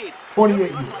Creed. 28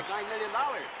 years. Like $9 million.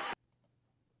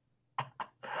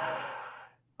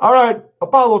 All right,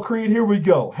 Apollo Creed, here we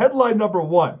go. Headline number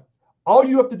one. All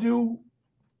you have to do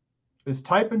is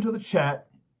type into the chat,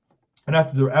 and I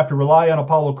have to rely on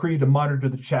Apollo Creed to monitor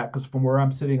the chat, because from where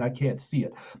I'm sitting, I can't see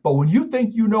it. But when you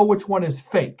think you know which one is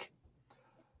fake,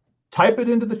 type it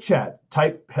into the chat.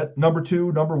 Type number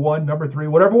two, number one, number three,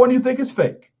 whatever one you think is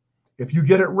fake. If you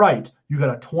get it right, you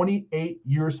got a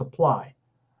 28-year supply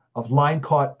of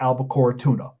line-caught albacore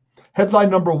tuna. Headline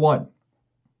number one.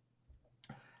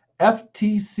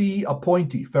 FTC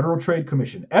appointee, Federal Trade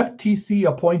Commission, FTC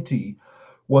appointee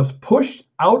was pushed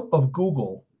out of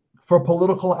Google for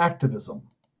political activism.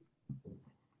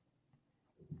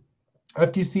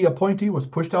 FTC appointee was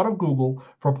pushed out of Google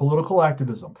for political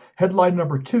activism. Headline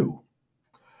number two.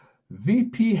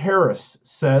 VP Harris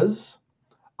says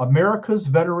America's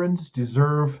veterans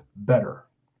deserve better.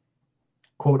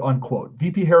 Quote unquote.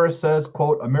 VP Harris says,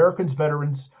 quote, America's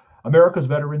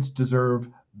veterans deserve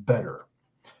better.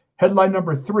 Headline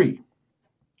number three.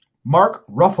 Mark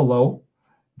Ruffalo,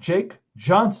 Jake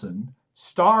Johnson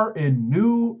star in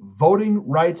new voting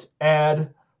rights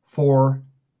ad for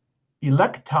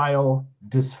electile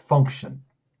dysfunction.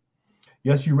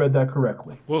 Yes, you read that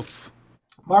correctly. Woof.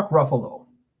 Mark Ruffalo,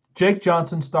 Jake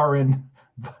Johnson star in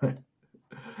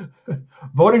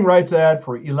voting rights ad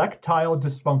for electile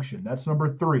dysfunction. That's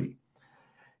number three.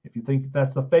 If you think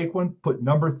that's a fake one, put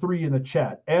number three in the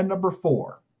chat. And number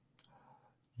four.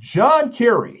 John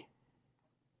Kerry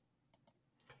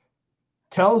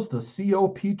tells the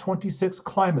COP26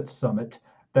 climate summit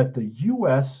that the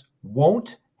U.S.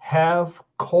 won't have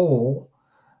coal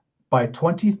by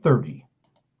 2030,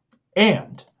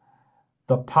 and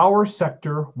the power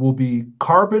sector will be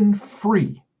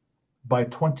carbon-free by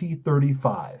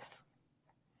 2035.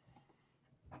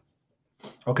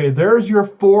 Okay, there's your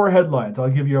four headlines. I'll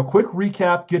give you a quick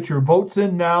recap. Get your votes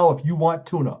in now if you want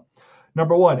tuna.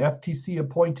 Number one, FTC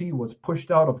appointee was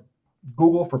pushed out of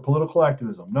Google for political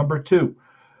activism. Number two,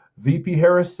 VP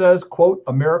Harris says, quote,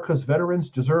 America's veterans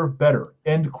deserve better,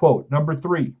 end quote. Number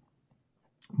three,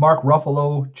 Mark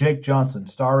Ruffalo, Jake Johnson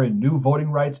star in new voting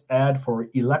rights ad for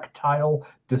electile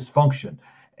dysfunction.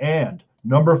 And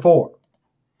number four,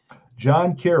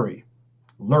 John Kerry,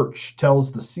 Lurch,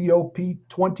 tells the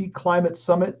COP20 climate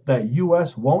summit that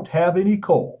U.S. won't have any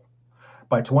coal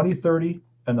by 2030,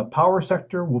 and the power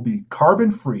sector will be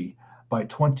carbon-free by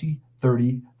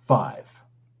 2035.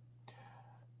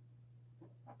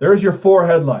 There's your four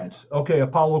headlines. Okay,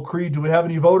 Apollo Creed, do we have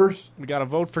any voters? We got a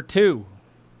vote for two.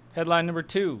 Headline number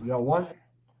two. We got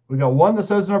one that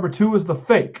says number two is the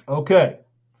fake. Okay.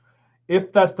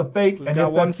 If that's the fake, We've and got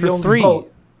if one that's for the only three.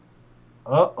 vote.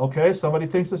 Okay, somebody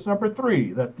thinks it's number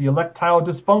 3, that the erectile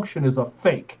dysfunction is a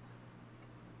fake.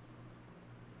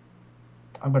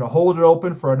 I'm going to hold it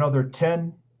open for another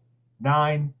 10,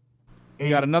 9, 8.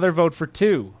 Got another vote for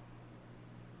 2.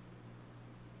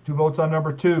 2 votes on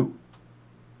number 2.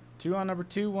 2 on number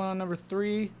 2, 1 on number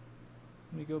 3.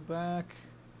 Let me go back.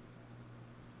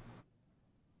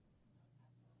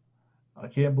 I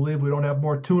can't believe we don't have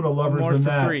more tuna lovers more than for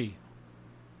that. 3.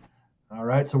 All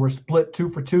right, so we're split 2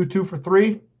 for 2, 2 for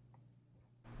 3.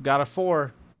 Got a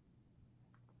 4.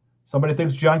 Somebody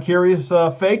thinks John Kerry is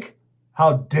fake?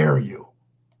 How dare you?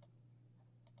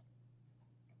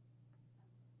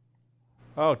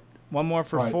 Oh, one more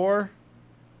for 4.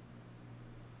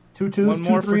 2 twos, one 2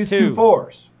 more threes, for 2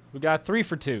 fours. We got 3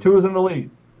 for 2. 2 is in the lead.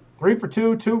 3 for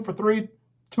 2, 2 for 3,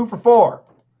 2 for 4.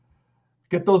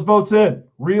 Get those votes in.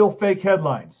 Real, fake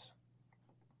headlines.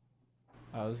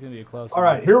 Oh, this is going to be a close All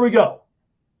one. right, here we go.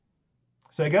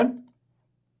 Say again?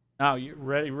 Now, you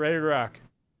ready to rock.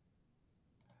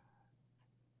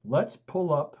 Let's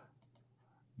pull up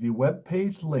the web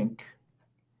page link,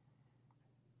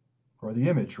 or the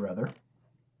image, rather.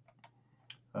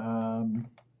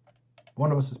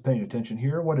 One of us is paying attention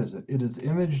here. What is it? It is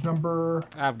image number...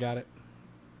 I've got it.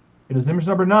 It is image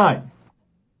number 9.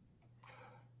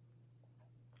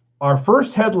 Our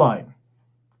first headline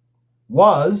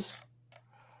was,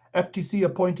 FTC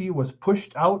appointee was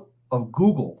pushed out of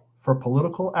Google for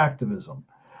political activism.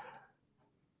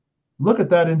 Look at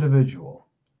that individual.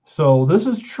 So this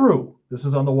is true. This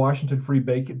is on the Washington Free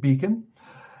Beacon.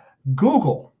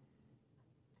 Google,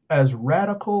 as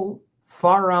radical,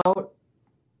 far out,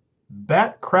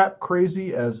 bat crap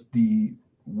crazy as the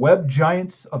web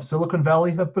giants of Silicon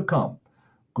Valley have become,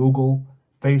 Google,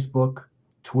 Facebook,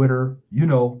 Twitter, you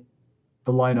know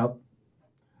the lineup.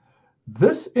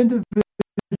 This individual,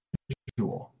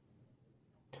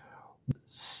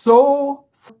 so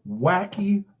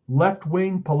wacky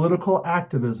left-wing political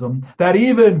activism that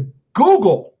even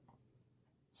Google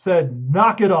said,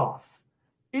 knock it off.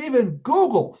 Even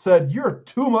Google said, you're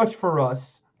too much for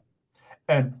us,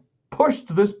 and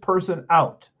pushed this person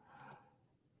out.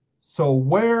 So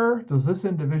where does this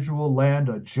individual land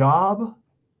a job?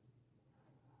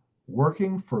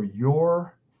 Working for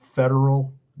your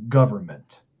federal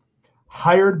government,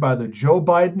 hired by the Joe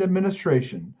Biden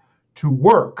administration to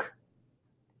work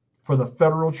for the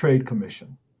Federal Trade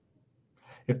Commission.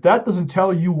 If that doesn't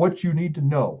tell you what you need to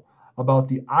know about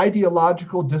the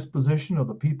ideological disposition of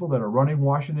the people that are running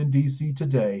Washington, D.C.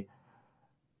 today,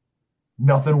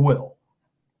 nothing will.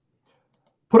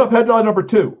 Put up headline number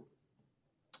 2.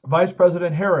 Vice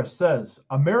President Harris says,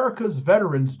 America's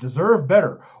veterans deserve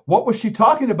better. What was she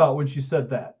talking about when she said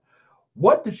that?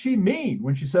 What did she mean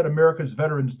when she said America's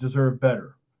veterans deserve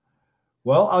better?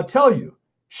 Well, I'll tell you,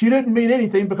 she didn't mean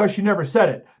anything because she never said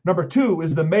it. Number 2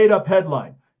 is the made-up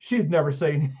headline. She'd never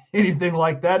say anything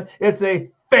like that. It's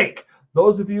a fake.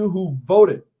 Those of you who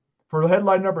voted for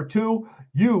headline number 2,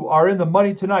 you are in the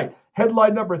money tonight.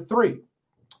 Headline number 3,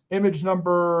 image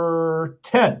number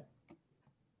 10.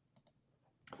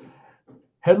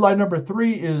 Headline number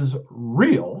 3 is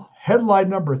real. Headline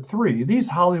number 3, these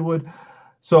Hollywood.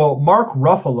 So Mark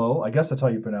Ruffalo, I guess that's how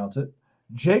you pronounce it.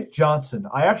 Jake Johnson.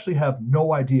 I actually have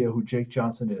no idea who Jake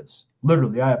Johnson is.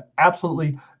 Literally, I have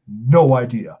absolutely no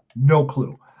idea. No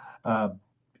clue.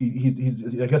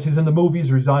 He's I guess he's in the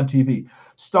movies or he's on TV.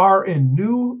 Star in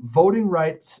new voting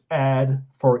rights ad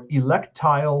for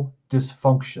erectile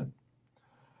dysfunction.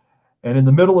 And in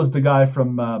the middle is the guy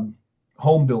from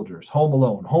Home Builders, Home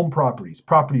Alone, Home Properties,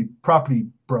 Property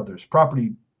Brothers,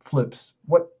 Property Flips.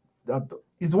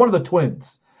 He's one of the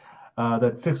twins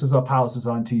that fixes up houses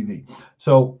on TV.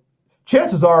 So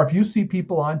chances are, if you see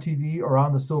people on TV or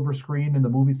on the silver screen in the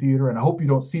movie theater, and I hope you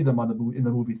don't see them in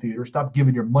the movie theater, stop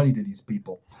giving your money to these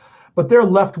people. But they're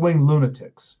left-wing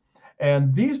lunatics.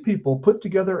 And these people put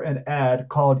together an ad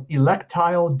called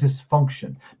Erectile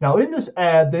Dysfunction. Now, in this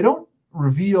ad, they don't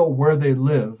reveal where they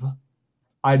live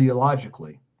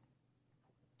ideologically.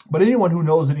 But anyone who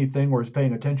knows anything or is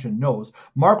paying attention knows.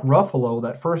 Mark Ruffalo,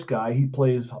 that first guy, he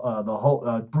plays the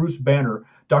Hulk, Bruce Banner,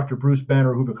 Dr. Bruce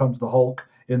Banner, who becomes the Hulk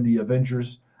in the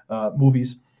Avengers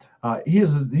movies.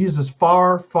 He's as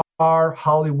far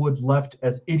Hollywood left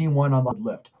as anyone on the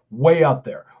left. Way out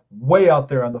there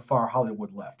on the far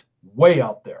Hollywood left. Way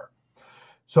out there.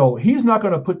 So he's not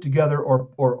going to put together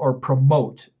or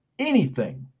promote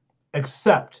anything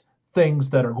except things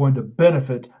that are going to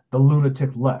benefit the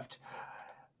lunatic left.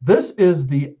 This is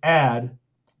the ad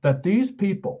that these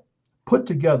people put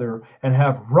together and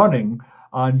have running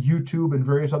on YouTube and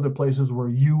various other places where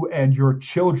you and your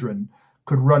children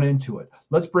could run into it.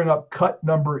 Let's bring up cut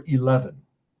number 11.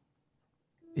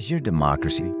 Is your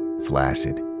democracy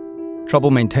flaccid?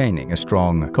 Trouble maintaining a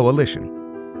strong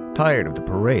coalition? Tired of the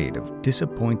parade of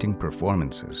disappointing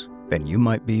performances? Then you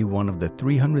might be one of the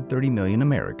 330 million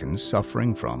Americans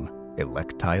suffering from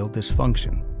electile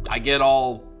dysfunction. I get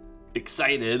all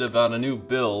excited about a new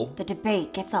bill. The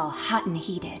debate gets all hot and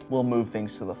heated. We'll move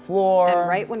things to the floor. And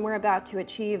right when we're about to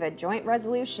achieve a joint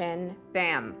resolution,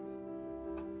 bam.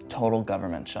 Total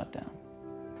government shutdown.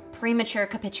 Premature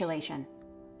capitulation.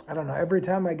 I don't know, every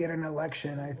time I get an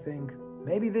election, I think,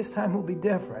 maybe this time will be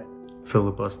different.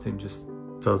 Filibustering just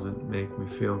doesn't make me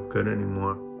feel good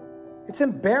anymore. It's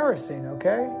embarrassing,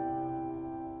 okay?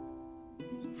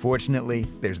 Fortunately,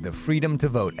 there's the Freedom to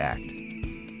Vote Act.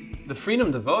 The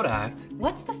Freedom to Vote Act?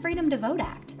 What's the Freedom to Vote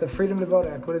Act? The Freedom to Vote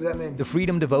Act, what does that mean? The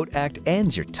Freedom to Vote Act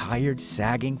ends your tired,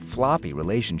 sagging, floppy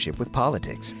relationship with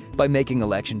politics by making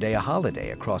Election Day a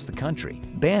holiday across the country,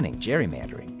 banning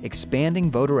gerrymandering, expanding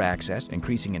voter access,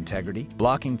 increasing integrity,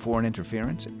 blocking foreign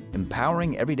interference,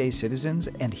 empowering everyday citizens,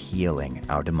 and healing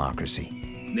our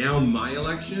democracy. Now my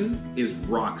election is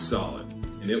rock solid,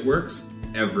 and it works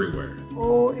everywhere.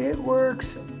 Oh, it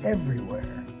works everywhere.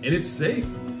 And it's safe.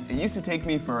 It used to take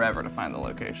me forever to find the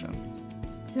location.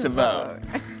 To vote.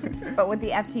 But with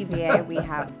the FTVA, we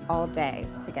have all day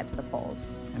to get to the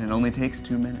polls. And it only takes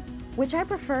 2 minutes. Which I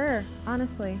prefer,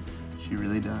 honestly. She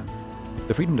really does.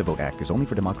 The Freedom to Vote Act is only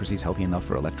for democracies healthy enough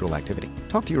for electoral activity.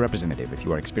 Talk to your representative if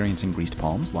you are experiencing greased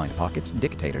palms, lined pockets,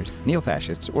 dictators,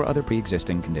 neo-fascists, or other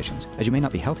pre-existing conditions, as you may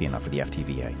not be healthy enough for the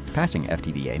FTVA. Passing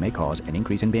FTVA may cause an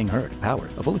increase in being heard, power,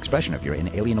 a full expression of your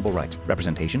inalienable rights,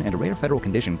 representation, and a rare federal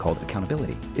condition called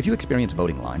accountability. If you experience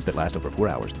voting lines that last over 4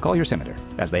 hours, call your senator,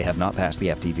 as they have not passed the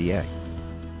FTVA.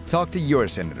 Talk to your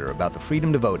senator about the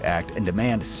Freedom to Vote Act and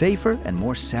demand safer and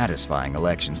more satisfying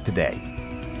elections today.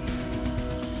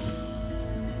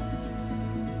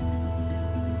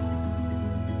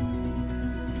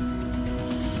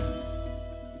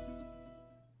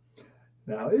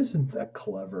 Now, isn't that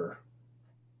clever?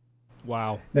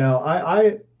 Wow. Now,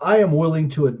 I am willing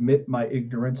to admit my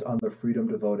ignorance on the Freedom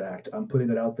to Vote Act. I'm putting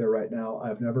it out there right now.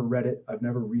 I've never read it. I've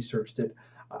never researched it.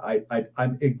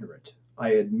 I'm ignorant.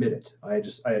 I admit it. I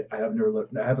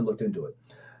haven't looked into it.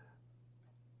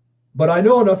 But I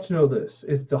know enough to know this.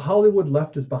 If the Hollywood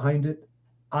left is behind it,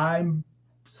 I'm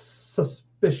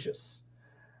suspicious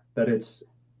that it's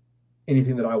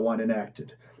anything that I want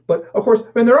enacted. But of course,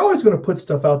 I mean, they're always going to put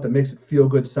stuff out that makes it feel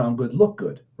good, sound good, look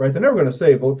good, right? They're never going to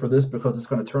say vote for this because it's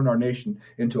going to turn our nation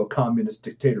into a communist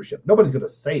dictatorship. Nobody's going to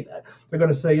say that. They're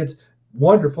going to say it's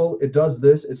wonderful, it does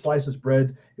this, it slices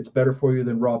bread, it's better for you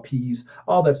than raw peas,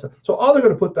 all that stuff. So all they're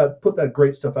going to put that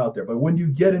great stuff out there. But when you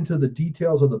get into the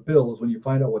details of the bill is when you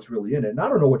find out what's really in it. And I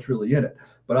don't know what's really in it,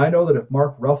 but I know that if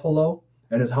Mark Ruffalo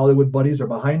and his Hollywood buddies are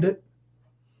behind it,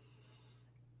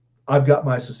 I've got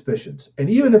my suspicions. And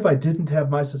even if I didn't have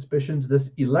my suspicions, this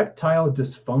electile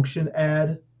dysfunction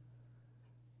ad,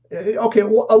 okay,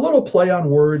 well, a little play on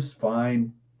words,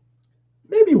 fine.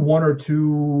 Maybe 1 or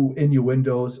 2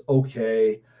 innuendos,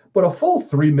 okay. But a full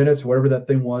 3 minutes, whatever that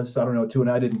thing was, I don't know, 2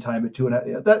 and I didn't time it, 2 and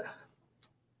I,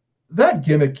 that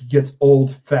gimmick gets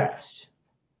old fast,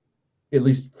 at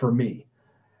least for me.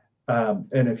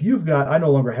 And if you've got, I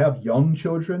no longer have young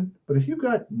children, but if you've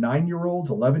got 9-year-olds,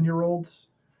 11-year-olds,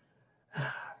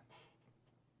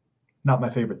 not my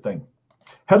favorite thing.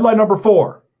 Headline number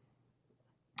 4,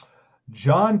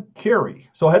 John Kerry.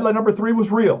 So headline number 3 was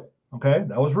real. Okay,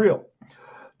 that was real.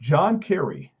 John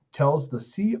Kerry tells the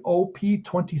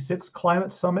COP26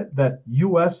 climate summit that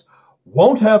U.S.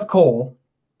 won't have coal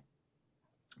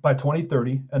by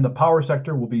 2030 and the power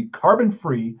sector will be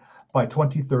carbon-free by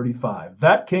 2035.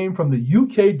 That came from the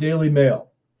UK Daily Mail.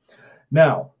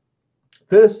 Now,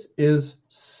 this is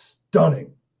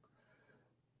stunning.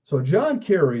 So John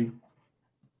Kerry,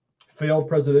 failed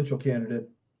presidential candidate,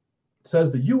 says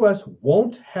the U.S.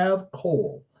 won't have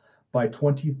coal by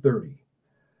 2030.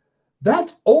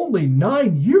 That's only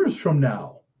 9 years from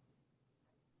now.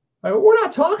 I mean, we're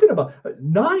not talking about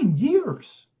 9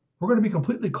 years. We're going to be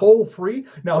completely coal-free.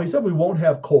 Now, he said we won't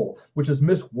have coal, which is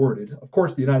misworded. Of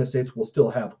course, the United States will still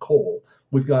have coal.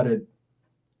 We've got an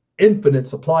infinite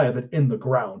supply of it in the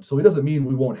ground. So he doesn't mean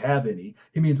we won't have any.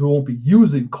 He means we won't be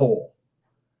using coal.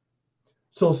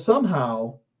 So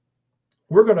somehow,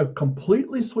 we're going to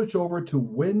completely switch over to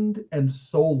wind and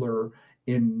solar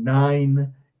in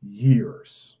 9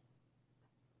 years.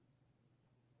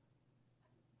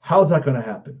 How's that going to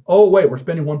happen? Oh, wait, we're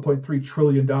spending $1.3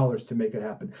 trillion to make it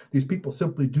happen. These people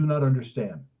simply do not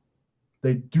understand.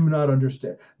 They do not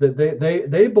understand. That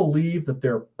they believe that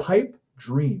their pipe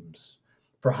dreams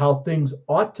for how things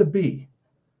ought to be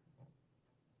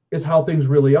is how things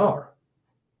really are.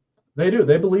 They do.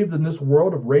 They believe in this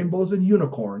world of rainbows and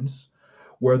unicorns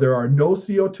where there are no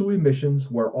CO2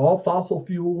 emissions, where all fossil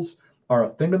fuels are a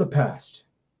thing of the past,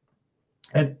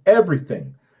 and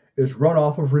everything is run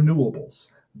off of renewables.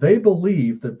 They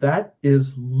believe that that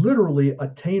is literally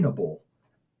attainable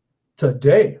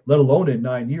today, let alone in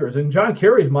 9 years. In John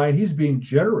Kerry's mind, he's being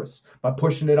generous by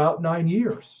pushing it out 9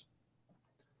 years.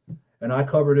 And I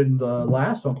covered in the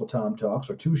last Uncle Tom Talks,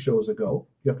 or 2 shows ago,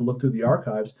 you have to look through the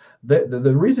archives,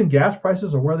 the reason gas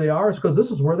prices are where they are is because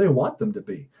this is where they want them to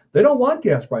be. They don't want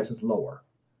gas prices lower.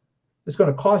 It's going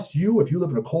to cost you, if you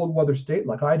live in a cold weather state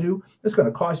like I do, it's going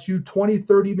to cost you 20,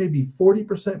 30, maybe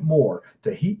 40% more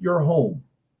to heat your home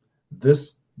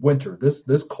this winter,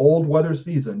 this cold weather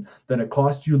season, than it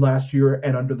cost you last year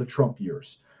and under the Trump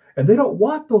years. And they don't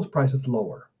want those prices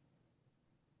lower.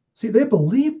 See, they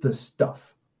believe this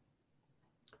stuff.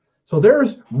 So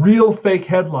there's real fake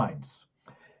headlines.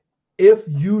 If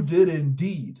you did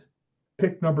indeed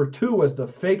pick number 2 as the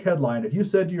fake headline, if you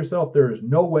said to yourself, there is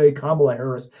no way Kamala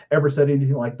Harris ever said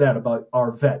anything like that about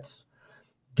our vets,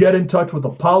 get in touch with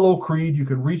Apollo Creed. You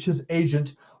can reach his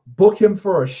agent, book him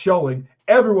for a showing.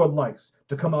 Everyone likes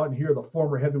to come out and hear the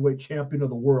former heavyweight champion of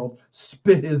the world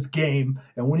spit his game.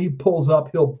 And when he pulls up,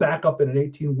 he'll back up in an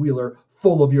 18-wheeler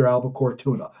full of your albacore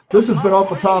tuna. This has been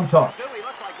Uncle Tom Talks.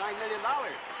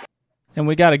 And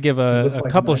we got to give a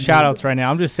couple shout outs right now.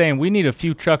 I'm just saying we need a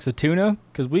few trucks of tuna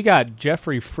because we got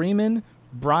Jeffrey Freeman,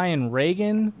 Brian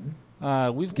Reagan.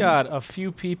 We've got a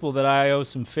few people that I owe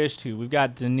some fish to. We've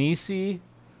got Denise.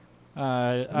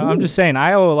 I'm just saying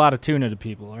I owe a lot of tuna to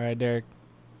people. All right, Derek.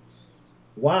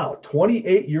 Wow.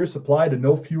 28 years supply to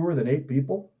no fewer than 8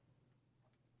 people?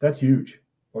 That's huge.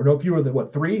 Or no fewer than,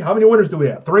 3? How many winners do we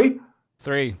have? 3?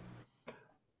 3.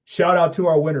 Shout out to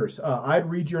our winners. I'd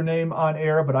read your name on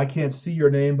air, but I can't see your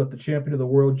name, but the champion of the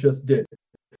world just did.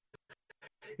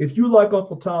 If you like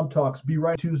Uncle Tom Talks, be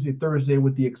right Tuesday, Thursday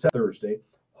with the Accept Thursday.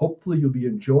 Hopefully you'll be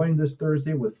enjoying this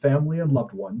Thursday with family and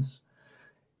loved ones.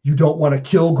 You don't want to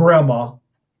kill grandma.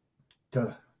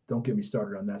 Don't get me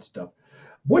started on that stuff.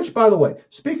 Which, by the way,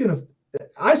 speaking of,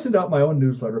 I send out my own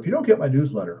newsletter. If you don't get my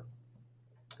newsletter,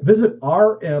 visit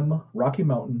RM Rocky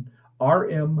Mountain,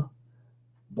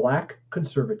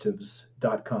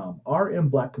 rmblackconservatives.com,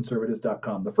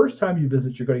 rmblackconservatives.com. The first time you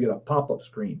visit, you're going to get a pop-up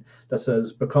screen that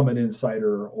says become an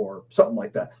insider or something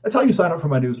like that. That's how you sign up for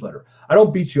my newsletter. I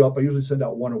don't beat you up. I usually send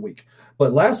out 1 a week.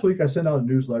 But last week I sent out a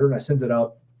newsletter, and I send it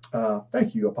out.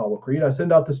 Thank you, Apollo Creed. I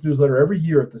send out this newsletter every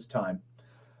year at this time.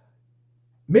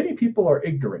 Many people are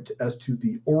ignorant as to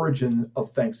the origin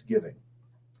of Thanksgiving.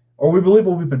 Or we believe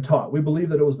what we've been taught. We believe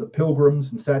that it was the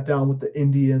Pilgrims and sat down with the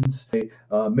Indians, they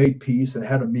made peace and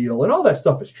had a meal, and all that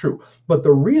stuff is true. But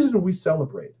the reason we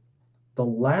celebrate the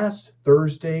last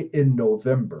Thursday in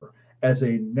November as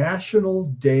a national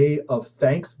day of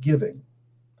Thanksgiving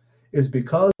is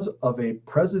because of a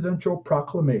presidential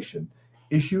proclamation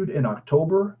issued in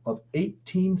October of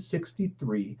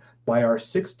 1863 by our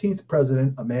 16th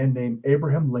president, a man named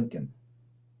Abraham Lincoln.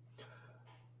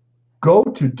 Go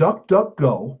to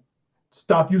DuckDuckGo.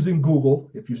 Stop using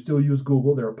Google. If you still use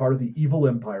Google, they're a part of the evil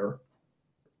empire.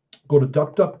 Go to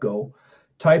DuckDuckGo.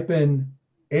 Type in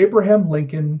Abraham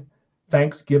Lincoln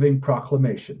Thanksgiving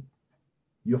Proclamation.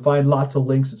 You'll find lots of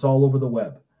links. It's all over the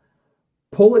web.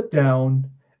 Pull it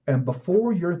down, and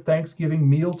before your Thanksgiving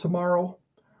meal tomorrow,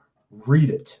 read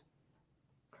it.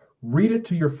 Read it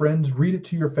to your friends. Read it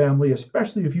to your family,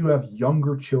 especially if you have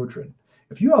younger children.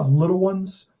 If you have little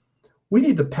ones, we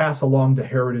need to pass along the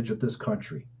heritage of this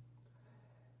country.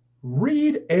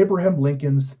 Read Abraham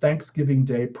Lincoln's Thanksgiving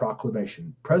Day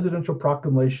Proclamation, Presidential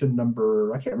Proclamation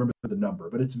number, I can't remember the number,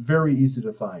 but it's very easy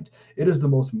to find. It is the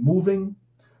most moving,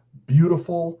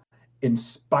 beautiful,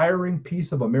 inspiring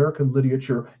piece of American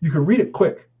literature. You can read it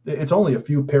quick. It's only a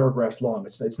few paragraphs long.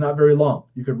 It's not very long.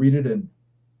 You can read it in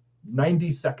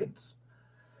 90 seconds.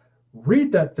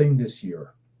 Read that thing this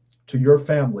year to your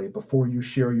family before you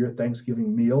share your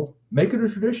Thanksgiving meal. Make it a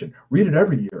tradition. Read it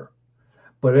every year.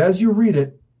 But as you read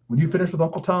it, when you finish with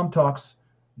Uncle Tom Talks,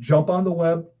 jump on the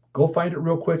web, go find it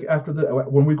real quick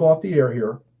when we go off the air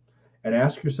here, and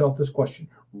ask yourself this question.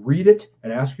 Read it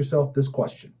and ask yourself this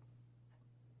question.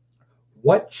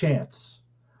 What chance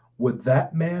would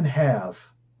that man have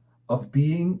of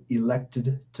being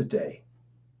elected today?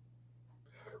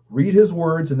 Read his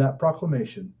words in that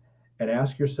proclamation and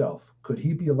ask yourself, could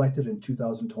he be elected in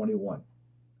 2021?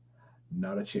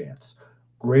 Not a chance.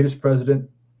 Greatest president,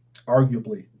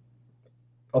 arguably,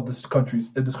 of this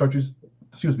country's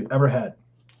ever had.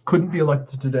 Couldn't be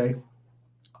elected today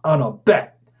on a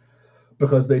bet,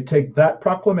 because they take that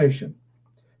proclamation,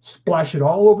 splash it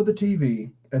all over the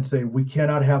TV, and say, we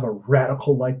cannot have a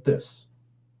radical like this.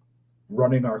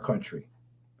 running our country.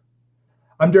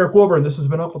 I'm Derek Wilbur, and this has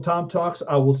been Uncle Tom Talks.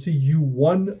 I will see you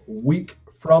 1 week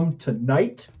from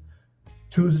tonight,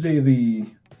 Tuesday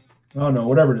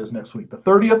whatever it is next week, the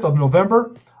 30th of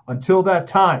November. Until that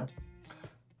time,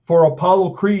 for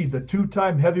Apollo Creed, the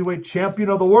 2-time heavyweight champion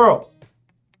of the world,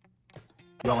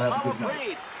 y'all have a good night.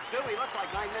 Creed. Stewie looks like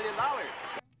 $9 million.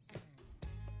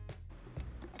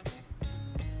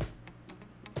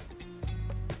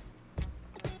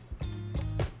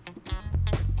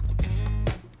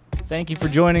 Thank you for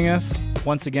joining us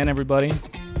once again, everybody.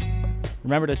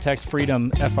 Remember to text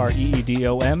FREEDOM,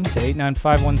 FREEDOM, to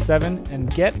 89517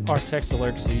 and get our text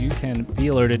alerts so you can be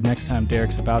alerted next time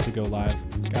Derek's about to go live.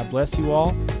 God bless you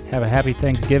all. Have a happy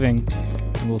Thanksgiving,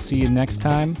 and we'll see you next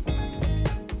time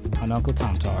on Uncle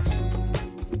Tom Talks.